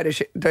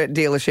Toyota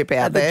dealership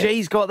out there. The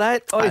G's got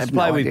that. I used to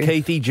play with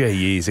Keithy G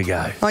years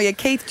ago. Oh yeah,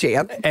 Keith G.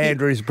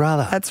 Andrew's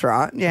brother. That's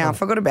right. Yeah, I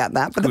forgot about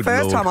that. But the Good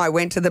first Lord. time I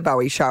went to the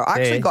Bowie show, I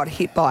actually got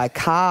hit by a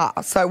car.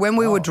 So when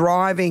we were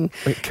driving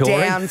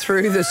down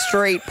through the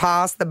street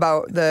past the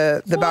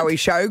Bowie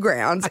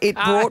showgrounds, it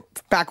brought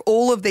back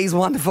all of these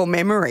wonderful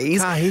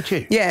memories. Car hit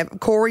you? Yeah,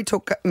 Corey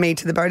took me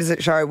to the Bow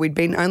Desert show. We'd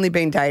only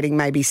been dating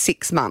maybe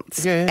 6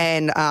 months. Yeah.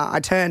 And I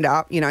turned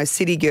up,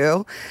 city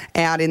girl,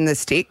 out in the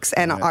sticks.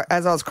 And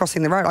as I was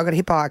crossing the road, I got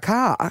hit by a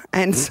car.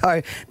 And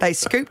so they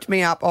scooped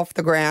me up off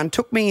the ground,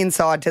 took me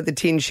inside to the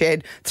tin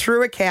shed,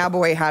 threw a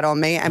cowboy hat on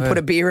me and put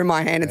a beer in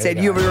my hand and said,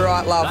 "You'll be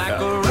right, love.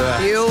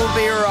 You'll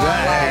be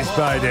right, love."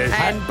 Bow Desert.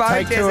 And Bow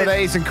Take two of Desert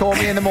these and call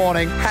me in the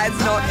morning. has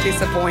not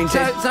disappointed.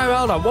 So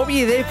hold on, what were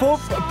you there for?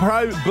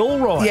 Pro bull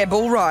riding? Yeah,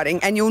 bull riding.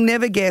 And you'll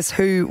never guess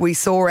who we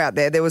saw out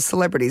there. There was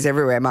celebrities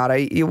everywhere, Marto.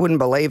 You wouldn't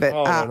believe it.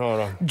 Hold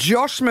on.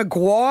 Josh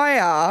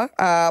Maguire,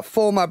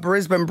 former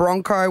Brisbane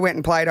Bronco, went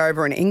and played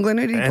over in England.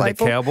 Who did he And play the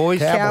for? Cowboys.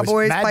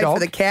 Cowboys. Mad Played Dog. for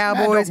the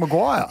Cowboys. Mad Dog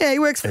Maguire. Yeah, he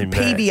works for Hey,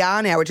 man.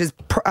 PBR now, which is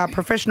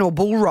professional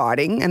bull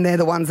riding, and they're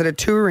the ones that are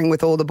touring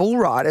with all the bull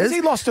riders. Has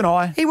he lost an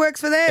eye? He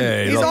works for them.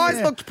 Yeah, he His lost-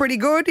 eyes looked pretty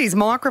good. His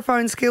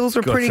microphone skills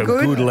were Got pretty some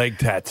good leg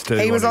tats too.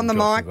 He was on the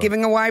mic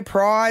giving away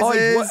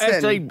prizes.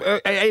 actually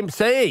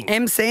emceeing.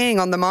 emceeing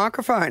on the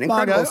microphone.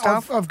 Incredible Margo,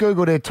 stuff. I've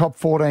Googled their top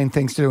 14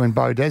 things to do in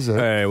Bow Desert.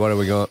 Hey, what have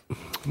we got?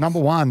 Number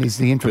one is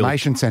the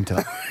information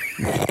centre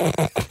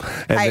And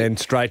then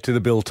straight to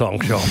the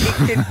biltong shop.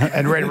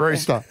 and Red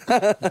Rooster.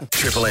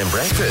 Triple M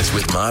Breakfast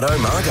with Marto,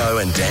 Margo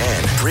and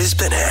Dan.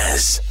 Brisbane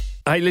has.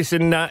 Hey,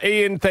 listen,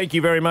 Ian, thank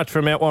you very much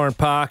from Mount Warren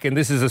Park, and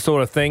this is the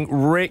sort of thing.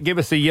 Give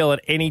us a yell at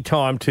any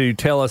time to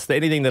tell us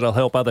anything that'll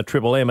help other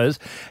Triple Mers.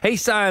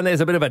 He's saying there's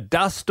a bit of a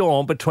dust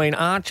storm between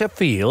Archer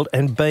Field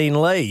and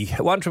Beanlee.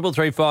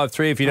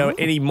 13353. If you know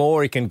any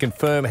more, he can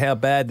confirm how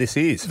bad this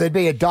is. There'd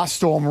be a dust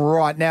storm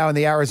right now in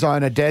the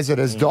Arizona desert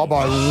as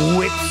Dobbo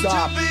whips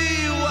up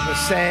the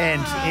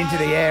sand into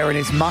the air in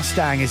his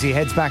Mustang as he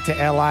heads back to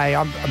LA.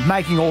 I'm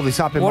making all this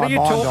up in What my are you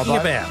mind, talking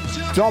Dobbo. about?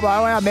 Dobbo,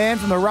 our man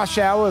from the rush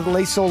hour of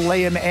Liesl,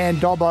 Liam and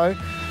Dobbo.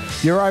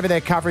 You're over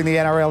there covering the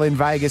NRL in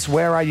Vegas.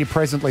 Where are you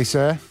presently,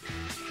 sir?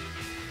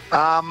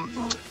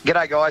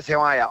 G'day, guys. How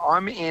are you?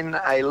 I'm in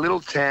a little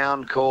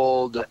town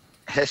called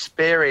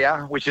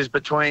Hesperia, which is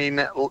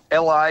between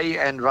LA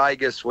and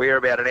Vegas. We're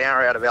about an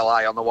hour out of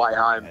LA on the way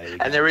home,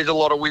 and there is a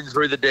lot of wind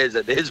through the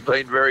desert. It's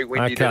been very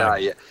windy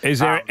today. Is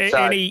there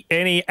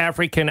any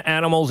African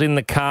animals in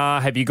the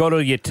car? Have you got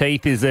all your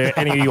teeth? Is there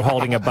any of you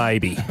holding a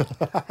baby?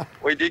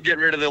 We did get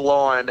rid of the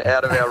lion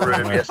out of our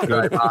room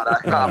yesterday,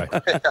 Marto.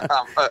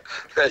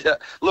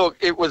 Look,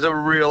 it was a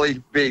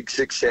really big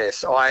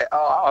success. I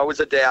was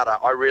a doubter.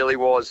 I really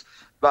was.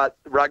 But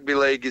rugby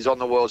league is on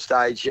the world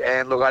stage,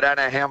 and look, I don't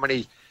know how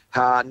many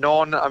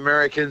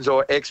non-Americans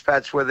or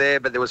expats were there,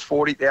 but there was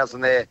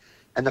 40,000 there.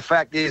 And the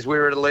fact is, we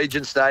were at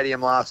Allegiant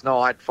Stadium last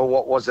night for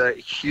what was a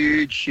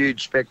huge,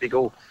 huge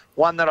spectacle.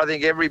 One that I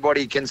think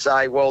everybody can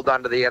say well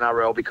done to the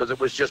NRL because it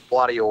was just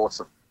bloody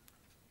awesome.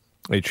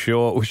 It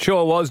sure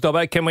was,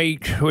 Dobbo. Can we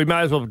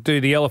may as well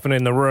do the elephant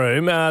in the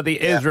room. The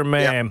Ezra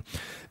Mam.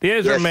 The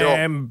Ezra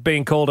Mam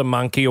being called a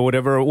monkey or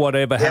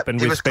whatever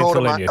happened with Spencer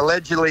Liniard.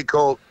 Allegedly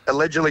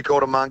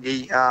called a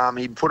monkey.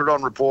 He put it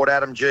on report.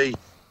 Adam G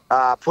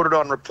put it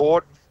on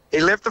report. He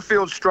left the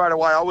field straight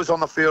away. I was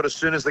on the field as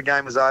soon as the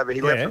game was over. He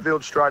left the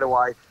field straight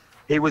away.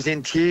 He was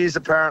in tears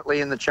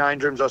apparently in the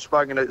change rooms. I've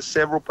spoken to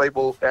several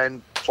people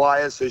and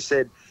players who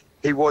said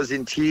he was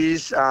in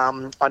tears.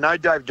 I know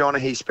Dave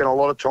Donaghy spent a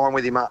lot of time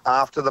with him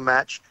after the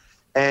match,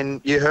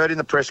 and you heard in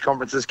the press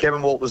conferences,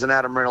 Kevin Walters and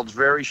Adam Reynolds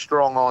very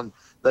strong on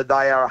that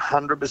they are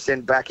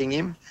 100% backing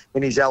him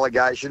in his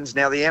allegations.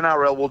 Now, the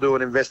NRL will do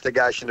an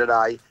investigation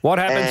today. What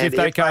happens if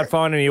they can't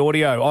find any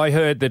audio? I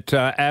heard that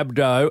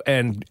Abdo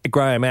and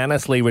Graham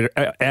Annesley were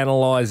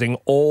analysing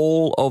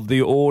all of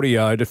the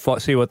audio to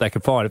see what they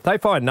could find. If they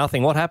find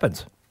nothing, what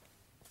happens?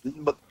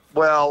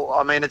 Well,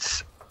 I mean,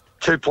 it's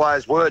two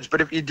players' words,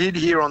 but if you did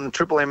hear on the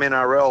Triple M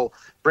NRL,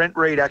 Brent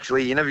Reid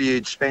actually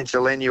interviewed Spencer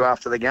Leniu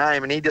after the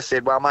game, and he just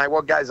said, well, mate,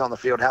 what goes on the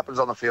field happens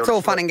on the field. It's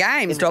all fun and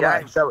games,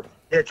 Dobbo. So,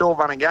 yeah, it's all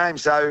fun and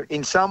games. So,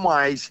 in some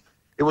ways,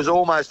 it was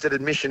almost an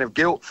admission of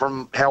guilt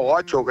from how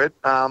I took it.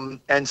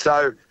 And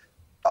so,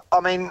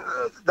 I mean,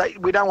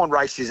 we don't want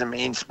racism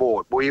in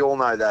sport. We all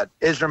know that.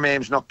 Ezra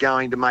Mam's not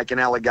going to make an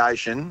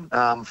allegation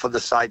for the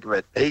sake of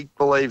it. He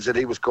believes that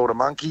he was called a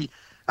monkey.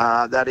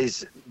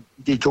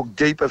 He took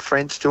deep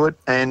offence to it.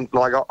 And,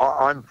 like,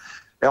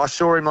 I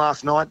saw him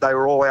last night. They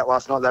were all out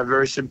last night. They were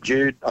very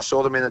subdued. I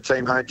saw them in the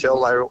team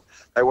hotel.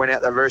 They went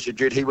out. They were very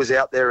subdued. He was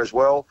out there as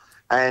well,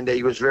 and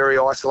he was very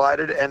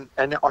isolated. And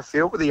I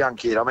feel for the young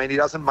kid. I mean, he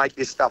doesn't make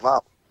this stuff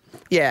up.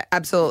 Yeah,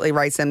 absolutely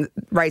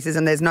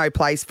racism. There's no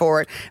place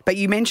for it. But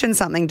you mentioned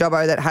something,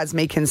 Dobbo, that has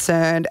me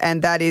concerned,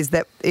 and that is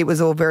that it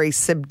was all very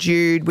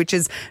subdued, which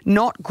is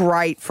not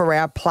great for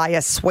our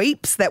player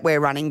sweeps that we're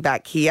running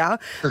back here.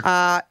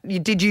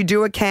 Did you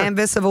do a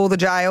canvass of all the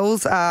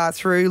jails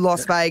through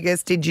Las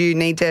Vegas? Did you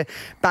need to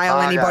bail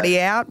anybody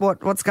out?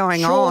 What's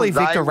going on? Surely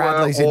Victor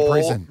Radley's in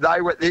prison. They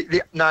were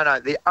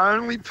the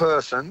only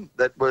person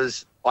that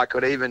was I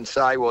could even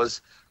say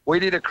was we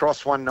did a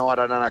cross one night,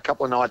 I don't know, a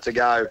couple of nights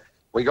ago.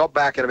 We got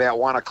back at about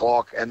 1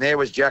 o'clock, and there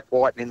was Jack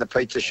Whiten in the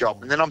pizza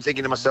shop. And then I'm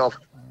thinking to myself,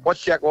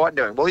 what's Jack Whiten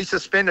doing? Well, he's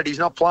suspended. He's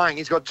not playing.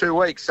 He's got 2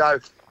 weeks. So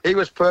he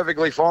was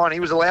perfectly fine. He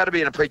was allowed to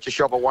be in a pizza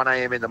shop at 1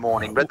 a.m. in the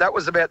morning. But that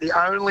was about the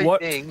only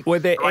thing. Were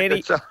there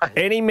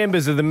any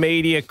members of the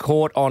media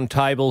caught on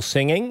table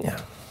singing?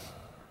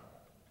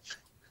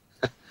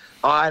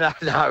 I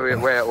don't know.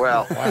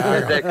 Well,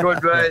 there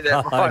could be.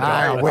 There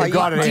might be. We've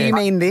got it. Do you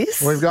mean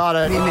this? We've got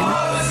it.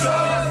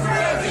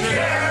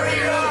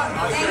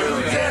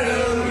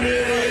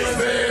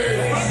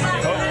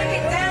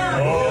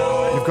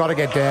 You've got to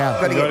get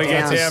down. You've got to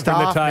get down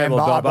from the table,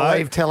 Dobbo. Dobbo. I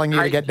believe telling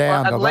you to get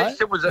down, at Dobbo.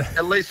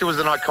 least it was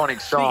an iconic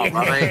song.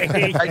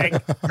 I mean,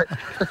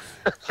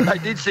 they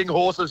did sing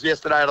Horses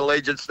yesterday at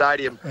Allegiant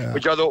Stadium,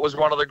 which I thought was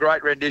one of the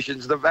great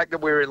renditions. The fact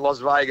that we were in Las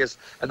Vegas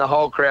and the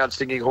whole crowd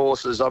singing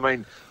Horses, I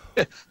mean,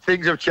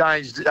 things have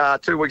changed.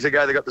 2 weeks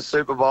ago, they got the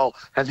Super Bowl,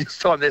 and this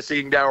time they're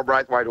singing Daryl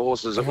Braithwaite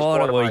Horses. It was What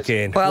quite a amazing.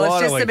 weekend. Well, What it's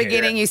a just the weekend.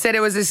 beginning. You said it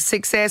was a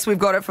success. We've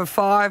got it for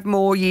 5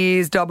 more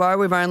years, Dobbo.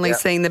 We've only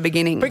seen the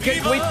beginning. But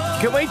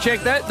can we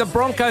check that? The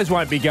Broncos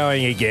won't be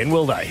going again,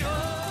 will they?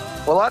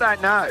 Well, I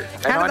don't know.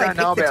 And How do I they don't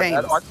know pick the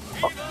about that.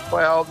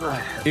 Well,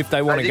 if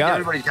they want to I think go.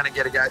 everybody's going to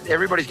get a go.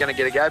 Everybody's going to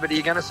get a go, but are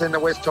you going to send the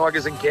West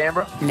Tigers in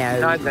Canberra?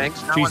 No.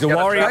 Thanks. No Geez, one's the gonna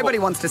Warriors. travel. Nobody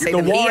wants to see The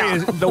them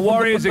Warriors. here. The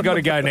Warriors have got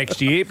to go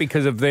next year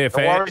because of their The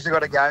fan. Warriors have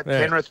got to go. Yeah.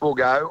 Penrith will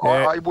go.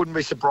 Yeah. I wouldn't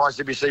be surprised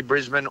if you see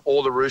Brisbane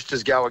or the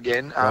Roosters go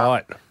again.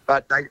 Right.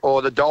 But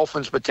or the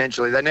Dolphins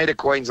potentially. They need a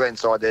Queensland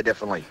side there,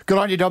 definitely. Good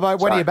on you, Dobbo.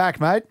 When are you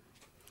back, mate?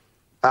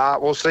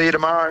 We'll see you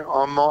tomorrow.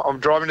 I'm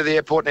driving to the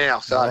airport now,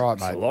 so All right,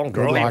 mate. It's a long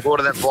looking drive. forward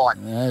to that flight.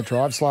 Yeah,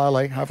 drive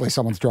slowly. Hopefully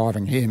someone's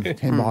driving him.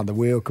 Him behind the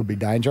wheel could be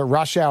danger.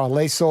 Rush Hour,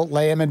 Lee Salt,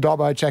 Liam and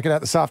Dobbo. Check it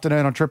out this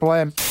afternoon on Triple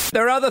M.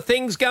 There are other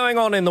things going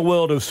on in the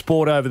world of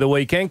sport over the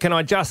weekend. Can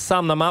I just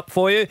sum them up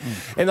for you?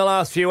 In the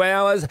last few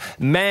hours,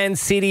 Man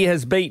City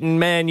has beaten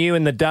Man U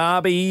in the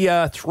derby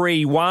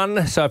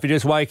 3-1. So if you're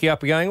just waking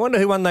up and going, I wonder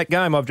who won that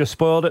game, I've just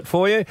spoiled it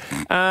for you.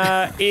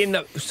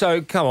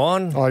 So come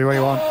on. Oh, what do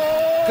you want?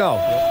 Go.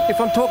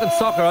 If I'm talking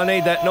soccer, I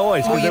need that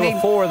noise because there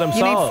were 4 of them You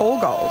sold. need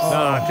 4 goals.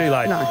 No, too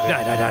late. No.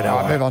 No.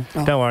 All right, move on.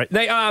 Don't worry.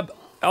 They are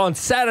on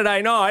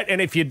Saturday night, and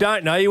if you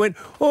don't know, you went,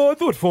 I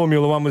thought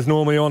Formula One was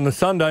normally on the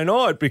Sunday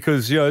night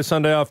because,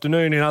 Sunday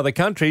afternoon in other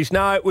countries.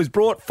 No, it was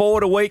brought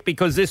forward a week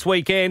because this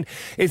weekend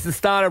is the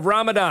start of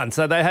Ramadan,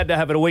 so they had to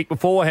have it a week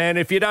beforehand.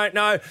 If you don't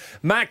know,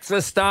 Max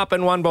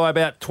Verstappen won by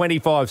about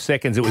 25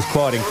 seconds. It was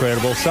quite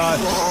incredible. So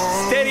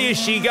steady as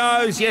she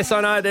goes. Yes,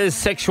 I know there's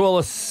sexual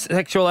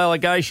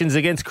allegations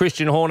against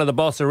Christian Horner, the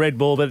boss of Red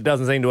Bull, but it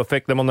doesn't seem to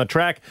affect them on the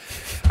track.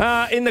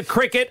 In the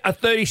cricket, a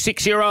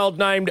 36-year-old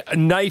named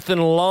Nathan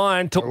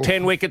Lyon took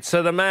 10 wickets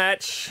to the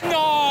match.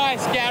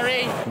 Nice,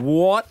 Gary.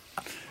 What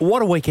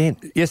a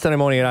weekend. Yesterday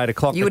morning at 8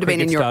 o'clock. You would have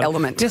been in your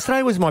element.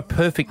 Yesterday was my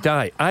perfect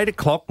day. 8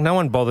 o'clock, no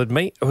one bothered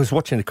me. I was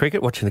watching the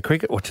cricket.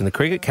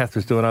 Kath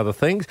was doing other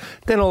things.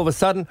 Then all of a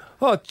sudden,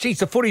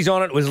 the footy's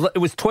on. It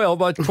was 12.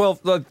 By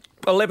 12,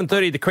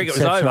 11:30 the cricket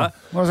was over.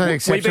 Wasn't it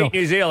exceptional? We beat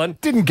New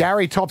Zealand. Didn't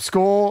Gary top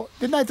score?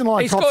 Didn't Nathan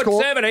Lyon top scored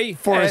score 70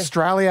 for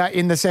Australia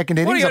in the second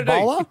innings? What are you A going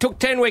to bowler? do? He took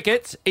 10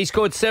 wickets. He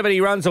scored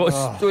 70 runs or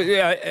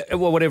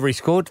whatever he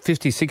scored,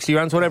 50, 60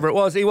 runs, whatever it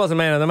was. He was a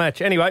man of the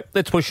match. Anyway,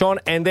 let's push on.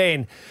 And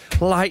then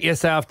late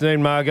this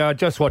afternoon, Margot, I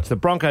just watched the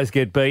Broncos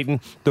get beaten.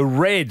 The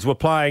Reds were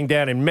playing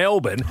down in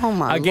Melbourne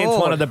against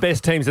one of the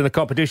best teams in the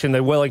competition,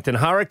 the Wellington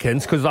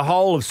Hurricanes, because the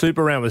whole of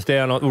Super Round was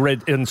down on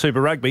Red in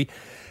Super Rugby.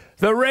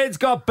 The Reds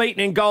got beaten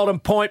in Golden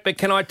Point, but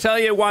can I tell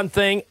you one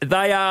thing?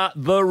 They are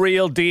the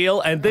real deal.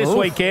 And this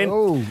weekend,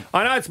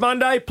 I know it's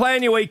Monday,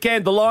 plan your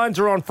weekend. The Lions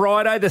are on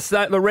Friday,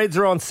 the Reds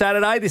are on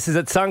Saturday. This is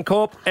at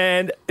Suncorp,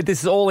 and this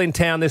is all in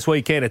town this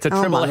weekend. It's a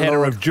triple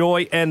header of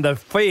joy. And the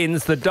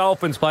Finns, the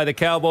Dolphins, play the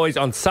Cowboys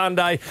on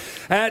Sunday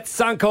at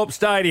Suncorp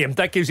Stadium.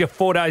 That gives you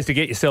 4 days to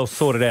get yourself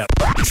sorted out.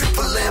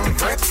 Triple M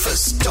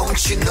breakfast,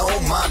 don't you know?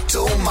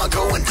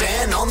 Margo and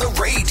Dan on the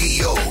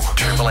radio.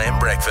 Triple M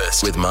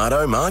breakfast with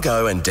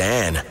Margo and Dan.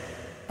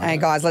 Hey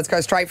guys, let's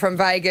go straight from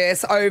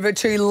Vegas over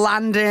to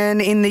London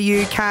in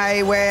the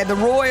UK, where the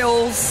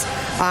Royals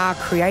are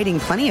creating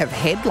plenty of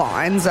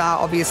headlines,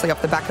 obviously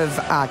off the back of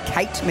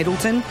Kate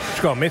Middleton. She's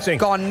gone missing.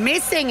 Gone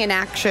missing in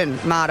action,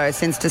 Marto,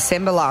 since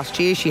December last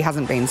year. She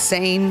hasn't been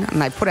seen, and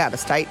they put out a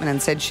statement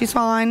and said she's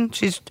fine.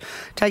 She's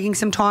taking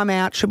some time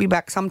out. She'll be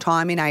back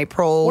sometime in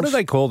April. What do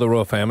they call the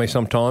royal family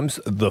sometimes?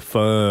 The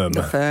firm.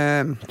 The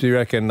firm. Do you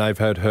reckon they've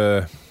had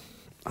her...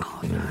 Oh,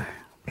 no.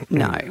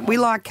 No, we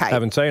like Kate.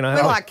 Haven't seen her.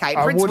 We like Kate.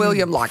 Prince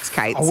William likes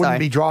Kate. I wouldn't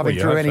be driving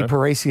through any so.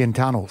 Parisian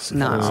tunnels.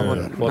 No, I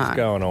wouldn't. What's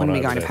going on? Wouldn't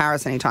be going to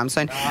Paris anytime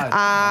soon.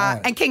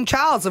 And King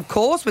Charles, of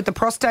course, with the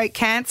prostate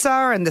cancer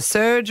and the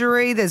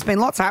surgery. There's been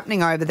lots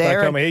happening over there.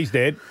 Don't tell me he's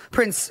dead.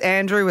 Prince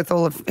Andrew with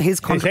all of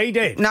his... Is he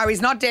dead? No,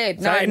 he's not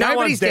dead. No,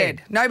 nobody's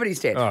dead. Nobody's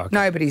dead. Oh, okay.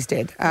 Nobody's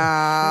dead.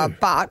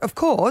 But, of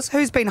course,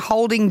 who's been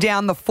holding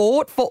down the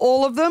fort for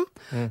all of them?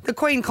 The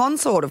Queen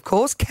Consort, of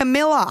course,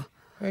 Camilla.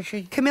 Where is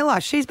she?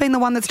 Camilla, she's been the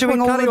one that's doing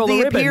all of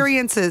the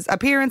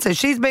appearances.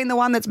 She's been the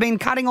one that's been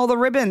cutting all the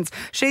ribbons.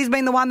 She's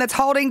been the one that's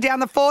holding down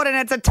the fort, and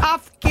it's a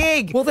tough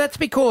gig. Well, that's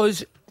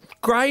because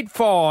grade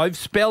 5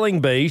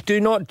 spelling bees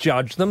do not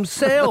judge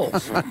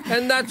themselves.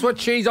 And that's what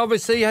she's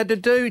obviously had to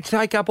do,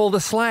 take up all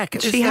the slack.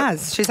 She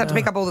has. She's had to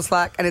pick up all the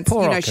slack, and it's,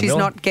 she's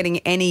not getting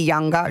any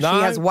younger. No. She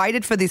has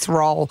waited for this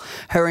role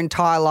her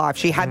entire life.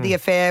 She had the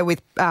affair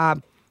with...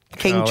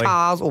 King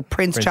Charles or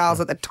Prince Charles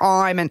at the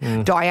time,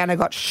 and Diana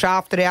got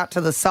shafted out to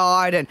the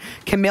side, and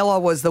Camilla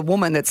was the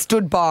woman that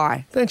stood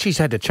by. Then she's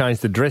had to change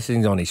the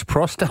dressings on his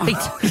prostate.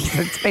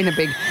 It's been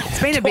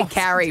a big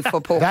carry for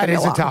poor That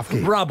Camilla. is a tough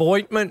gig. Rub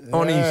ointment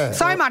on his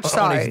So much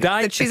so on his date.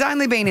 that she's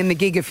only been in the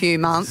gig a few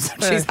months.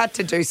 She's had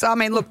to do so. I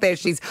mean, look there,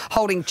 she's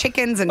holding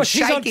chickens and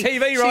she's shaking. on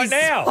TV right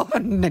now.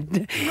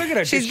 Look at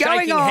her, She's just going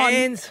shaking on.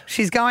 hands.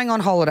 She's going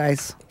on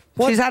holidays.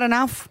 She's had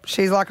enough.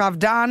 She's like,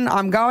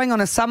 I'm going on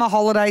a summer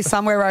holiday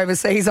somewhere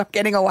overseas. I'm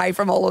getting away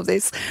from all of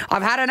this.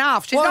 I've had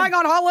enough. She's going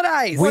on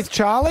holidays. With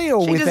Charlie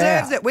or she without? She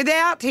deserves it.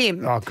 Without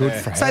him. Oh, good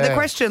for her. So the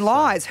question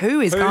lies,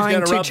 who's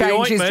going to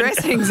change his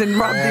dressings and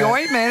rub the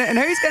ointment, and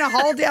who's going to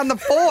hold down the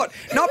fort?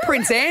 Not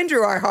Prince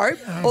Andrew, I hope,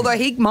 although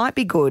he might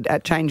be good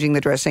at changing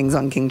the dressings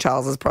on King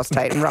Charles's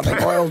prostate and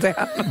rubbing oil down.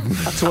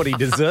 That's what he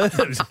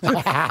deserves.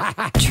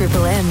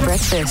 Triple M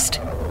breakfast.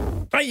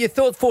 Hey, you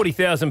thought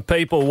 40,000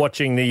 people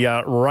watching the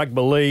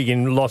rugby league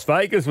in Las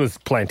Vegas was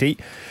plenty.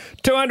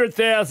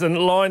 200,000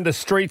 lined the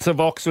streets of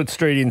Oxford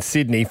Street in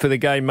Sydney for the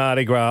gay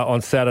Mardi Gras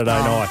on Saturday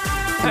night.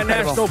 A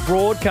national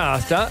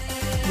broadcaster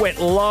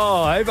went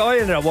live. I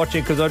ended up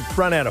watching because I'd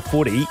run out of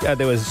footy.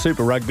 There was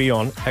Super Rugby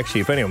on.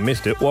 Actually, if anyone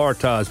missed it,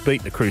 Waratahs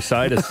beat the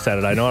Crusaders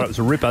Saturday night. It was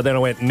a ripper. Then I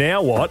went,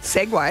 now what?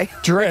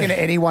 Segue. Do you reckon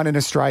anyone in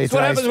Australia That's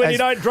what happens when you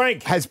don't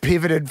drink. has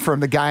pivoted from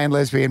the gay and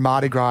lesbian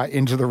Mardi Gras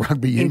into the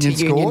rugby union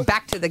score?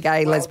 Back to the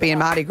gay lesbian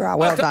Mardi Gras.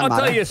 Well done, I'll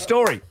Marty. tell you a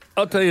story.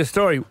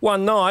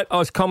 One night I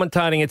was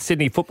commentating at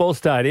Sydney Football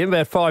Stadium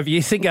about 5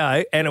 years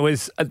ago, and it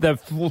was the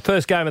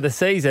first game of the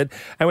season,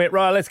 and we went,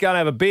 right, let's go and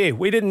have a beer.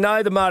 We didn't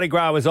know the Mardi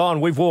Gras was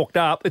on. We've walked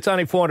up. It's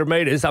only 400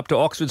 metres up to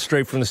Oxford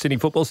Street from the Sydney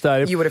Football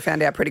Stadium. You would have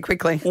found out pretty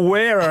quickly.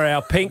 Where are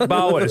our pink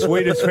boas?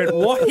 We just went,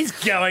 what is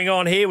going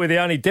on here? We're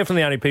definitely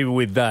the only people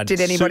with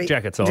suit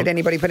jackets on. Did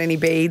anybody put any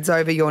beads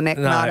over your neck,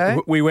 Marto?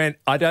 No, we went,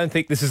 I don't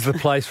think this is the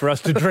place for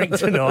us to drink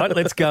tonight.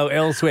 Let's go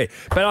elsewhere.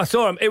 But I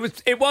saw him.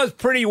 It was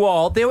pretty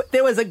wild.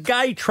 There was a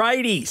gay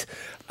tradies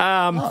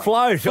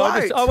float.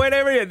 I went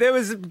everywhere. There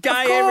was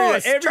gay everywhere.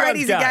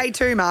 Tradies are gay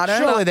too, Marto.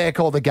 Surely they're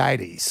called the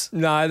gaydies.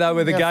 No, they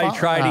were the gay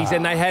tradies,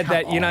 and they had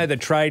that, the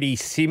tradie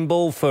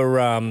symbol for,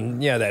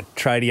 that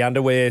tradie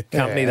underwear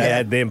company. They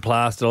had them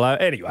plastered all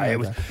over. Anyway, it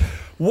was...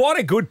 What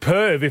a good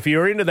perv if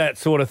you're into that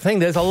sort of thing.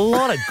 There's a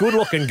lot of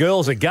good-looking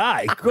girls are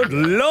gay. Good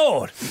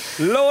Lord.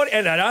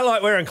 And I don't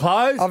like wearing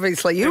clothes.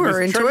 Obviously, you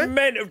were into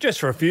it. Just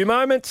for a few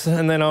moments,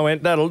 and then I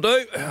went, that'll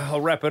do.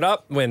 I'll wrap it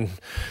up. When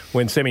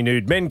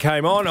semi-nude men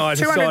came on, I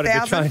decided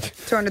to change.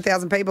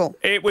 200,000 people.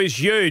 It was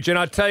huge, and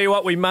I tell you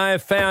what, we may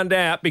have found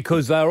out,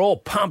 because they were all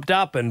pumped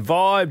up and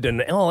vibed and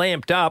all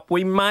amped up,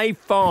 we may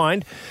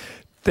find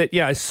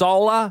that,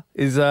 solar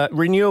is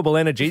renewable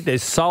energy.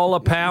 There's solar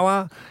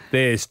power,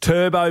 there's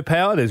turbo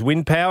power, there's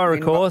wind power,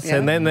 of course,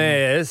 and then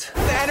there's...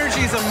 The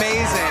energy is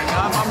amazing.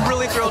 I'm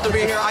really thrilled to be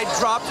here. I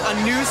dropped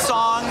a new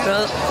song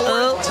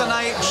for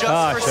tonight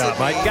just for Sydney.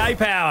 Mate. Gay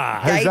power.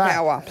 Who's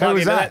that? Who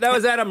was that? That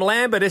was Adam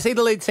Lambert. Is he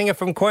the lead singer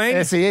from Queen?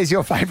 Yes, he is.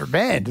 Your favourite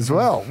band as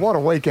well. What a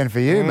weekend for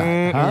you,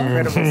 mate.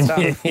 Incredible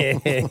stuff.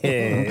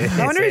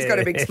 No wonder he's got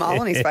a big smile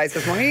on his face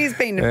this morning. He's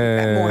been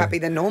more happy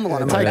than normal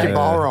on a Monday. Take your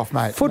bowler off,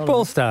 mate.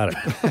 Football started.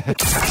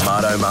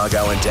 Marto,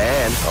 Margo and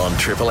Dan on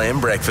Triple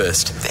M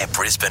Breakfast. They're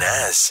Brisbane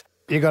as.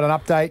 You got an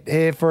update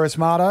here for us,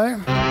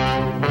 Marto?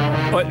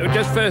 Well,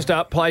 just first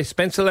up, play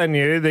Spencer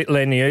Leniu,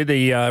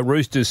 the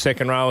Roosters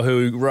second rower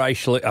who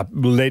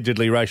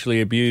allegedly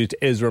racially abused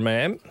Ezra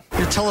Mam.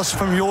 You tell us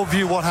from your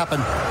view what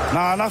happened.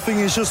 Nah, nothing.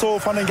 It's just all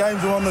fun and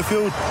games on the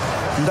field,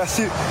 and that's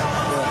it.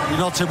 You're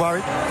not too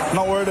worried?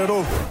 Not worried at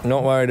all.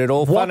 Not worried at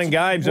all. Fun and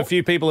games. A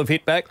few people have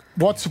hit back.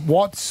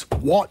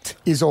 What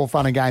is all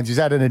fun and games? Is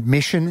that an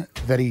admission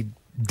that he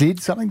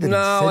did something?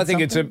 No, I think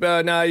it's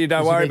no, you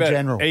don't worry about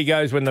it. He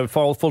goes when the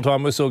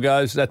full-time whistle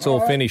goes. That's all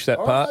finished, that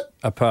part,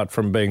 apart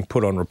from being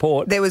put on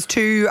report. There was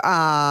two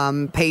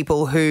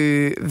people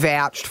who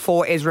vouched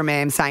for Ezra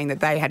Mam saying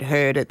that they had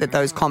heard it, that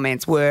those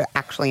comments were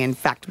actually in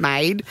fact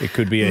made. It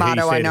could be a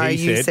Marto, I know he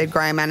you said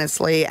Graham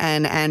Annesley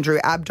and Andrew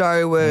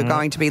Abdo were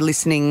going to be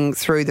listening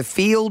through the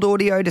field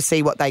audio to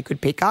see what they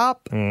could pick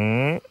up.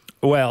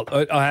 Well,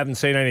 I haven't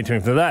seen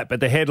anything for that, but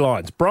the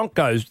headlines.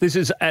 Broncos, this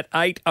is at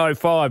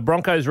 8:05.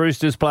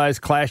 Broncos-Roosters players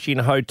clash in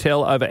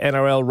hotel over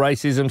NRL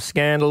racism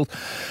scandal.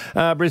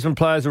 Brisbane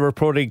players are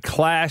reportedly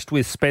clashed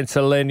with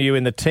Spencer Leniu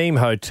in the team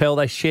hotel.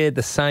 They shared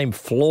the same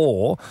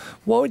floor.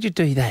 Why would you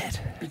do that?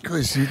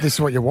 Because this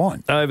is what you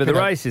want. Over the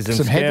racism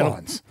some scandal.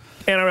 Headlines.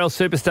 NRL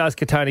superstars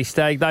Katoni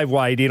Stagg, they've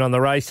weighed in on the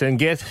race, and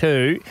guess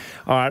who?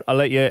 All right,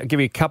 I'll give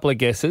you a couple of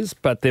guesses,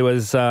 but there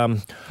was a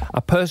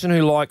person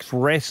who likes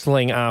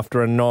wrestling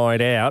after a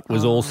night out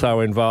was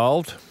also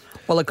involved.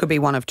 Well, it could be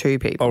one of two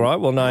people. All right,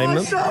 we'll name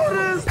them.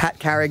 Pat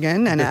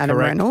Carrigan and Adam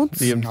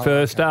Reynolds.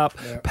 First up,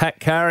 Pat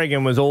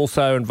Carrigan was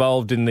also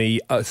involved in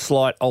the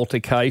slight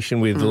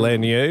altercation with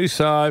Leniu.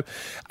 So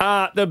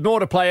there's more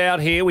to play out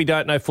here. We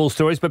don't know full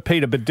stories, but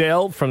Peter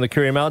Bedell from the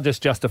Courier Mail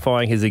just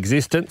justifying his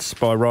existence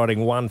by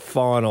writing one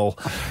final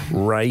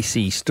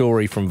racy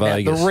story from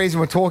Vegas. The reason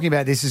we're talking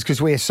about this is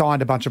because we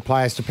assigned a bunch of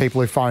players to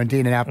people who phoned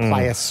in our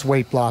player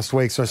sweep last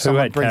week. So who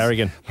had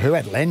Carrigan? Who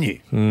had Leniu?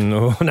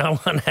 No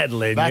one had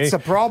Leniu. That's a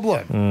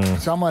problem.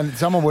 Someone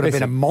would have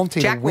been a Monty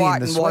Jack to win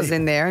Whiten was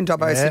in there, and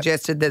Dobbo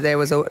suggested that there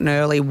was an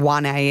early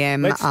 1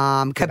 a.m.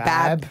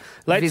 kebab.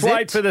 Let's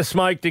wait for the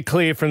smoke to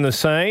clear from the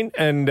scene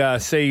and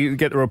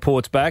get the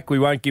reports back. We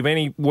won't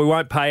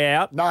pay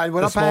out. No,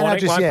 we're not paying out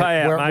just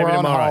yet. We're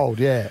on hold,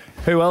 yeah.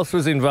 Who else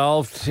was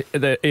involved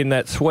in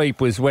that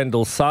sweep was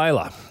Wendell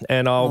Saylor.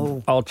 And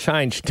I'll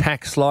change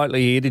tack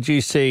slightly here. Did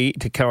you see,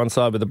 to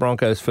coincide with the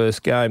Broncos'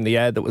 first game, the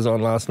ad that was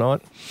on last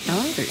night?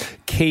 No.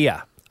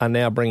 Kia are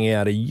now bringing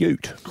out a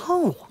ute.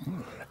 Oh.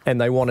 And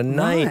they want to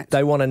name. Right.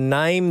 They want to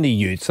name the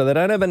ute, so they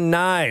don't have a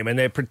name, and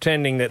they're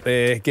pretending that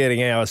they're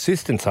getting our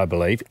assistance. I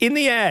believe in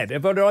the ad.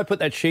 Did I put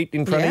that sheet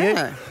in front of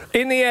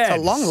you? In the ad,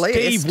 it's a long list.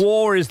 Steve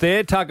Waugh is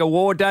there. Tugger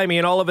Waugh,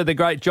 Damien Oliver, the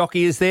great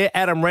jockey, is there.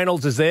 Adam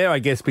Reynolds is there. I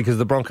guess because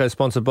the Broncos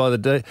sponsored by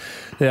the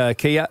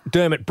Kia.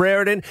 Dermot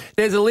Brereton.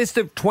 There's a list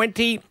of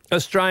 20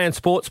 Australian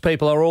sports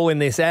people are all in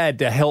this ad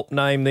to help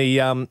name the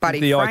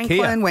Buddy Franklin,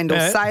 IKEA. Wendell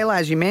Saylor,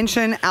 as you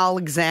mentioned,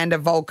 Alexander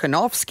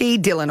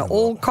Volkanovski, Dylan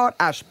Alcott,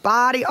 Ash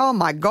Barty. Oh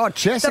my God,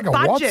 Jessica the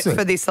budget Watson.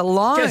 for this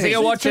alone.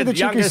 Jessica Watson, the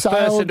youngest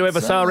person to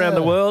ever sail around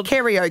the world.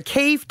 Kerry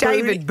O'Keefe,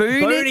 David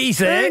Boone. Booney's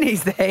there.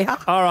 Booney's there.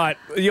 All right,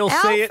 you'll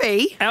see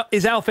it.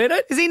 Is Alf in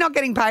it? Is he not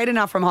getting paid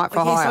enough from Height for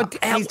Hire?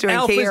 He's doing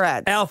Kia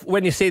ads. Alf,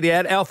 when you see the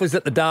ad, Alf was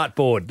at the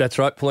dartboard. That's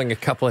right, pulling a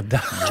couple of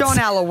darts. John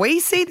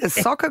Aloisi, the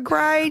soccer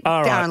great.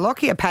 All right. Darren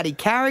Lockyer, Paddy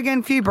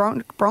Carrigan, few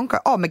Bronco.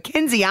 Oh,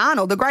 Mackenzie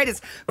Arnold, the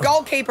greatest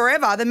goalkeeper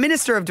ever, the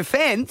Minister of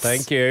Defence.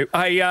 Thank you.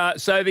 Hey,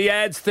 so the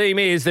ad's theme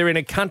is they're in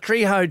a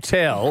country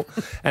hotel,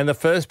 and the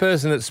first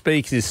person that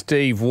speaks is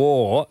Steve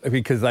Waugh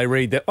because they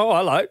read that. Oh,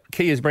 hello,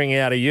 Kia's bringing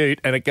out a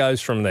ute, and it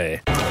goes from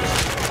there.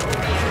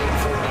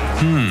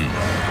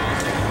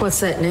 What's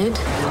that, Ned?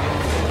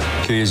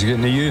 Kia's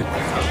getting a ute.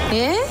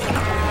 Yeah?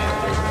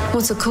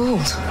 What's it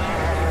called?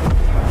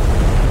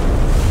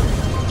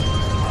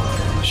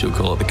 She'll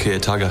call it the Kia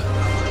Tugger.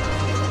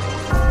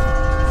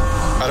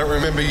 I don't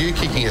remember you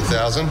kicking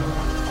 1,000.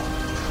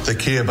 The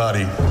Kia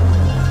Buddy.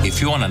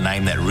 If you want a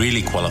name that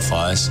really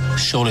qualifies,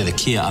 surely the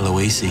Kia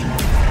Aloisi.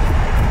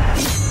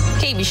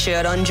 Keep your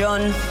shirt on,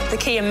 John. The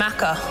Kia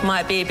Macca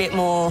might be a bit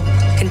more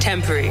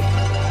contemporary.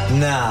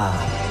 Nah.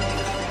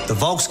 The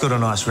Volk's got a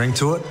nice ring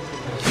to it.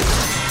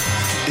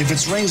 If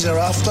it's rings they're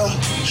after,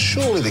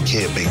 surely the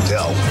Kia Big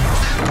Dell.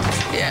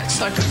 Yeah,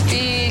 it's like a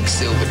big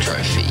silver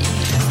trophy.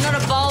 It's not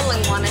a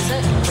bowling one, is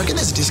it? I reckon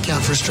there's a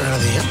discount for Australia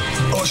of the Year.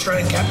 Or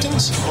Australian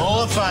captains.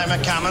 Hall of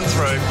Famer coming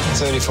through.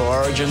 34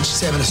 Origins.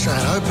 7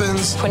 Australian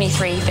Opens.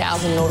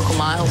 23,000 nautical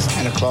miles.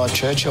 And a Clyde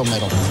Churchill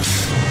medal.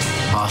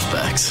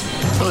 halfbacks.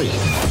 I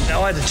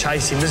had to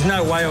chase him. There's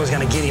no way I was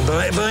going to get him, but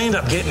I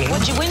ended up getting him.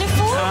 What'd you win it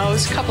for? Oh, it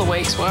was a couple of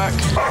weeks' work.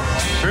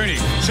 Rooney,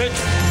 sit.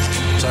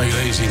 Take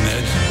it easy,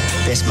 Ned.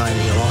 Best moment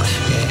of your life.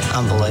 Yeah,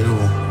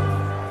 unbelievable.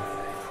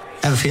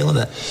 Have a feel of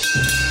it.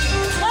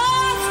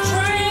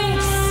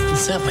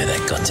 What's that where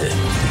that got to?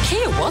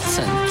 Kia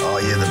Watson. Oh,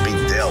 yeah, the big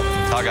Dell.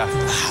 Tiger.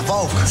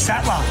 Volk.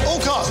 Sattler.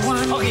 Alcott.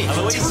 Oggy.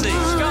 Aloisi.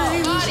 Scott.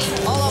 Marty.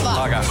 Oliver.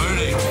 Tiger.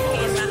 Moody.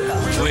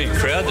 Sweet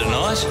crowd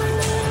tonight.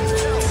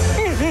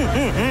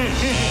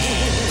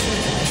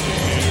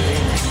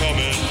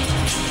 Coming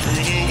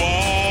through the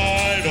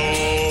wide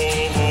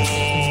open.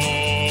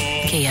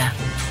 Kia.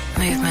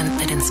 Movement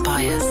that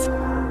inspires.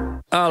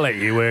 I'll let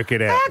you work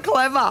it out. How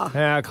clever.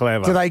 How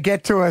clever. Do they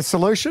get to a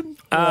solution?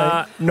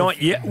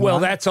 Not yet. Well,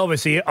 that's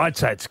obviously, I'd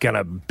say it's going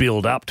to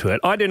build up to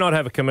it. I do not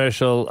have a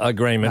commercial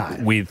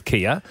agreement with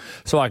Kia,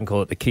 so I can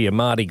call it the Kia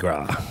Mardi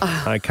Gras.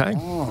 Okay?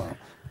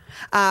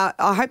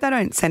 I hope they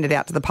don't send it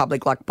out to the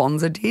public like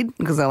Bonza did,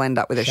 because they'll end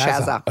up with a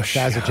Shazza. A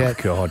Shazza jet.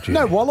 God, yeah.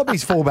 No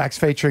Wallabies fullbacks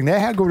featuring there.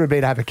 How good would it be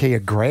to have a Kia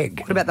Greg?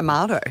 What about the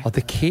Mardo? Oh,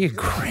 the Kia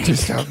Greg.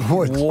 Just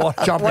what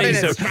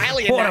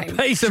a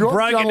piece of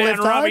broken down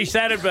rubbish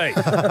that'd be.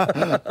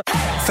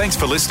 Thanks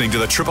for listening to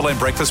the Triple M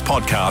Breakfast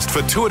podcast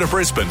for Tour de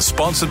Brisbane,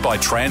 sponsored by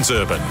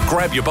Transurban.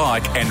 Grab your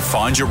bike and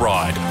find your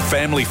ride.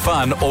 Family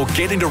fun or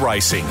get into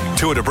racing.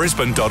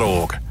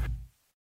 TourDeBrisbane.org.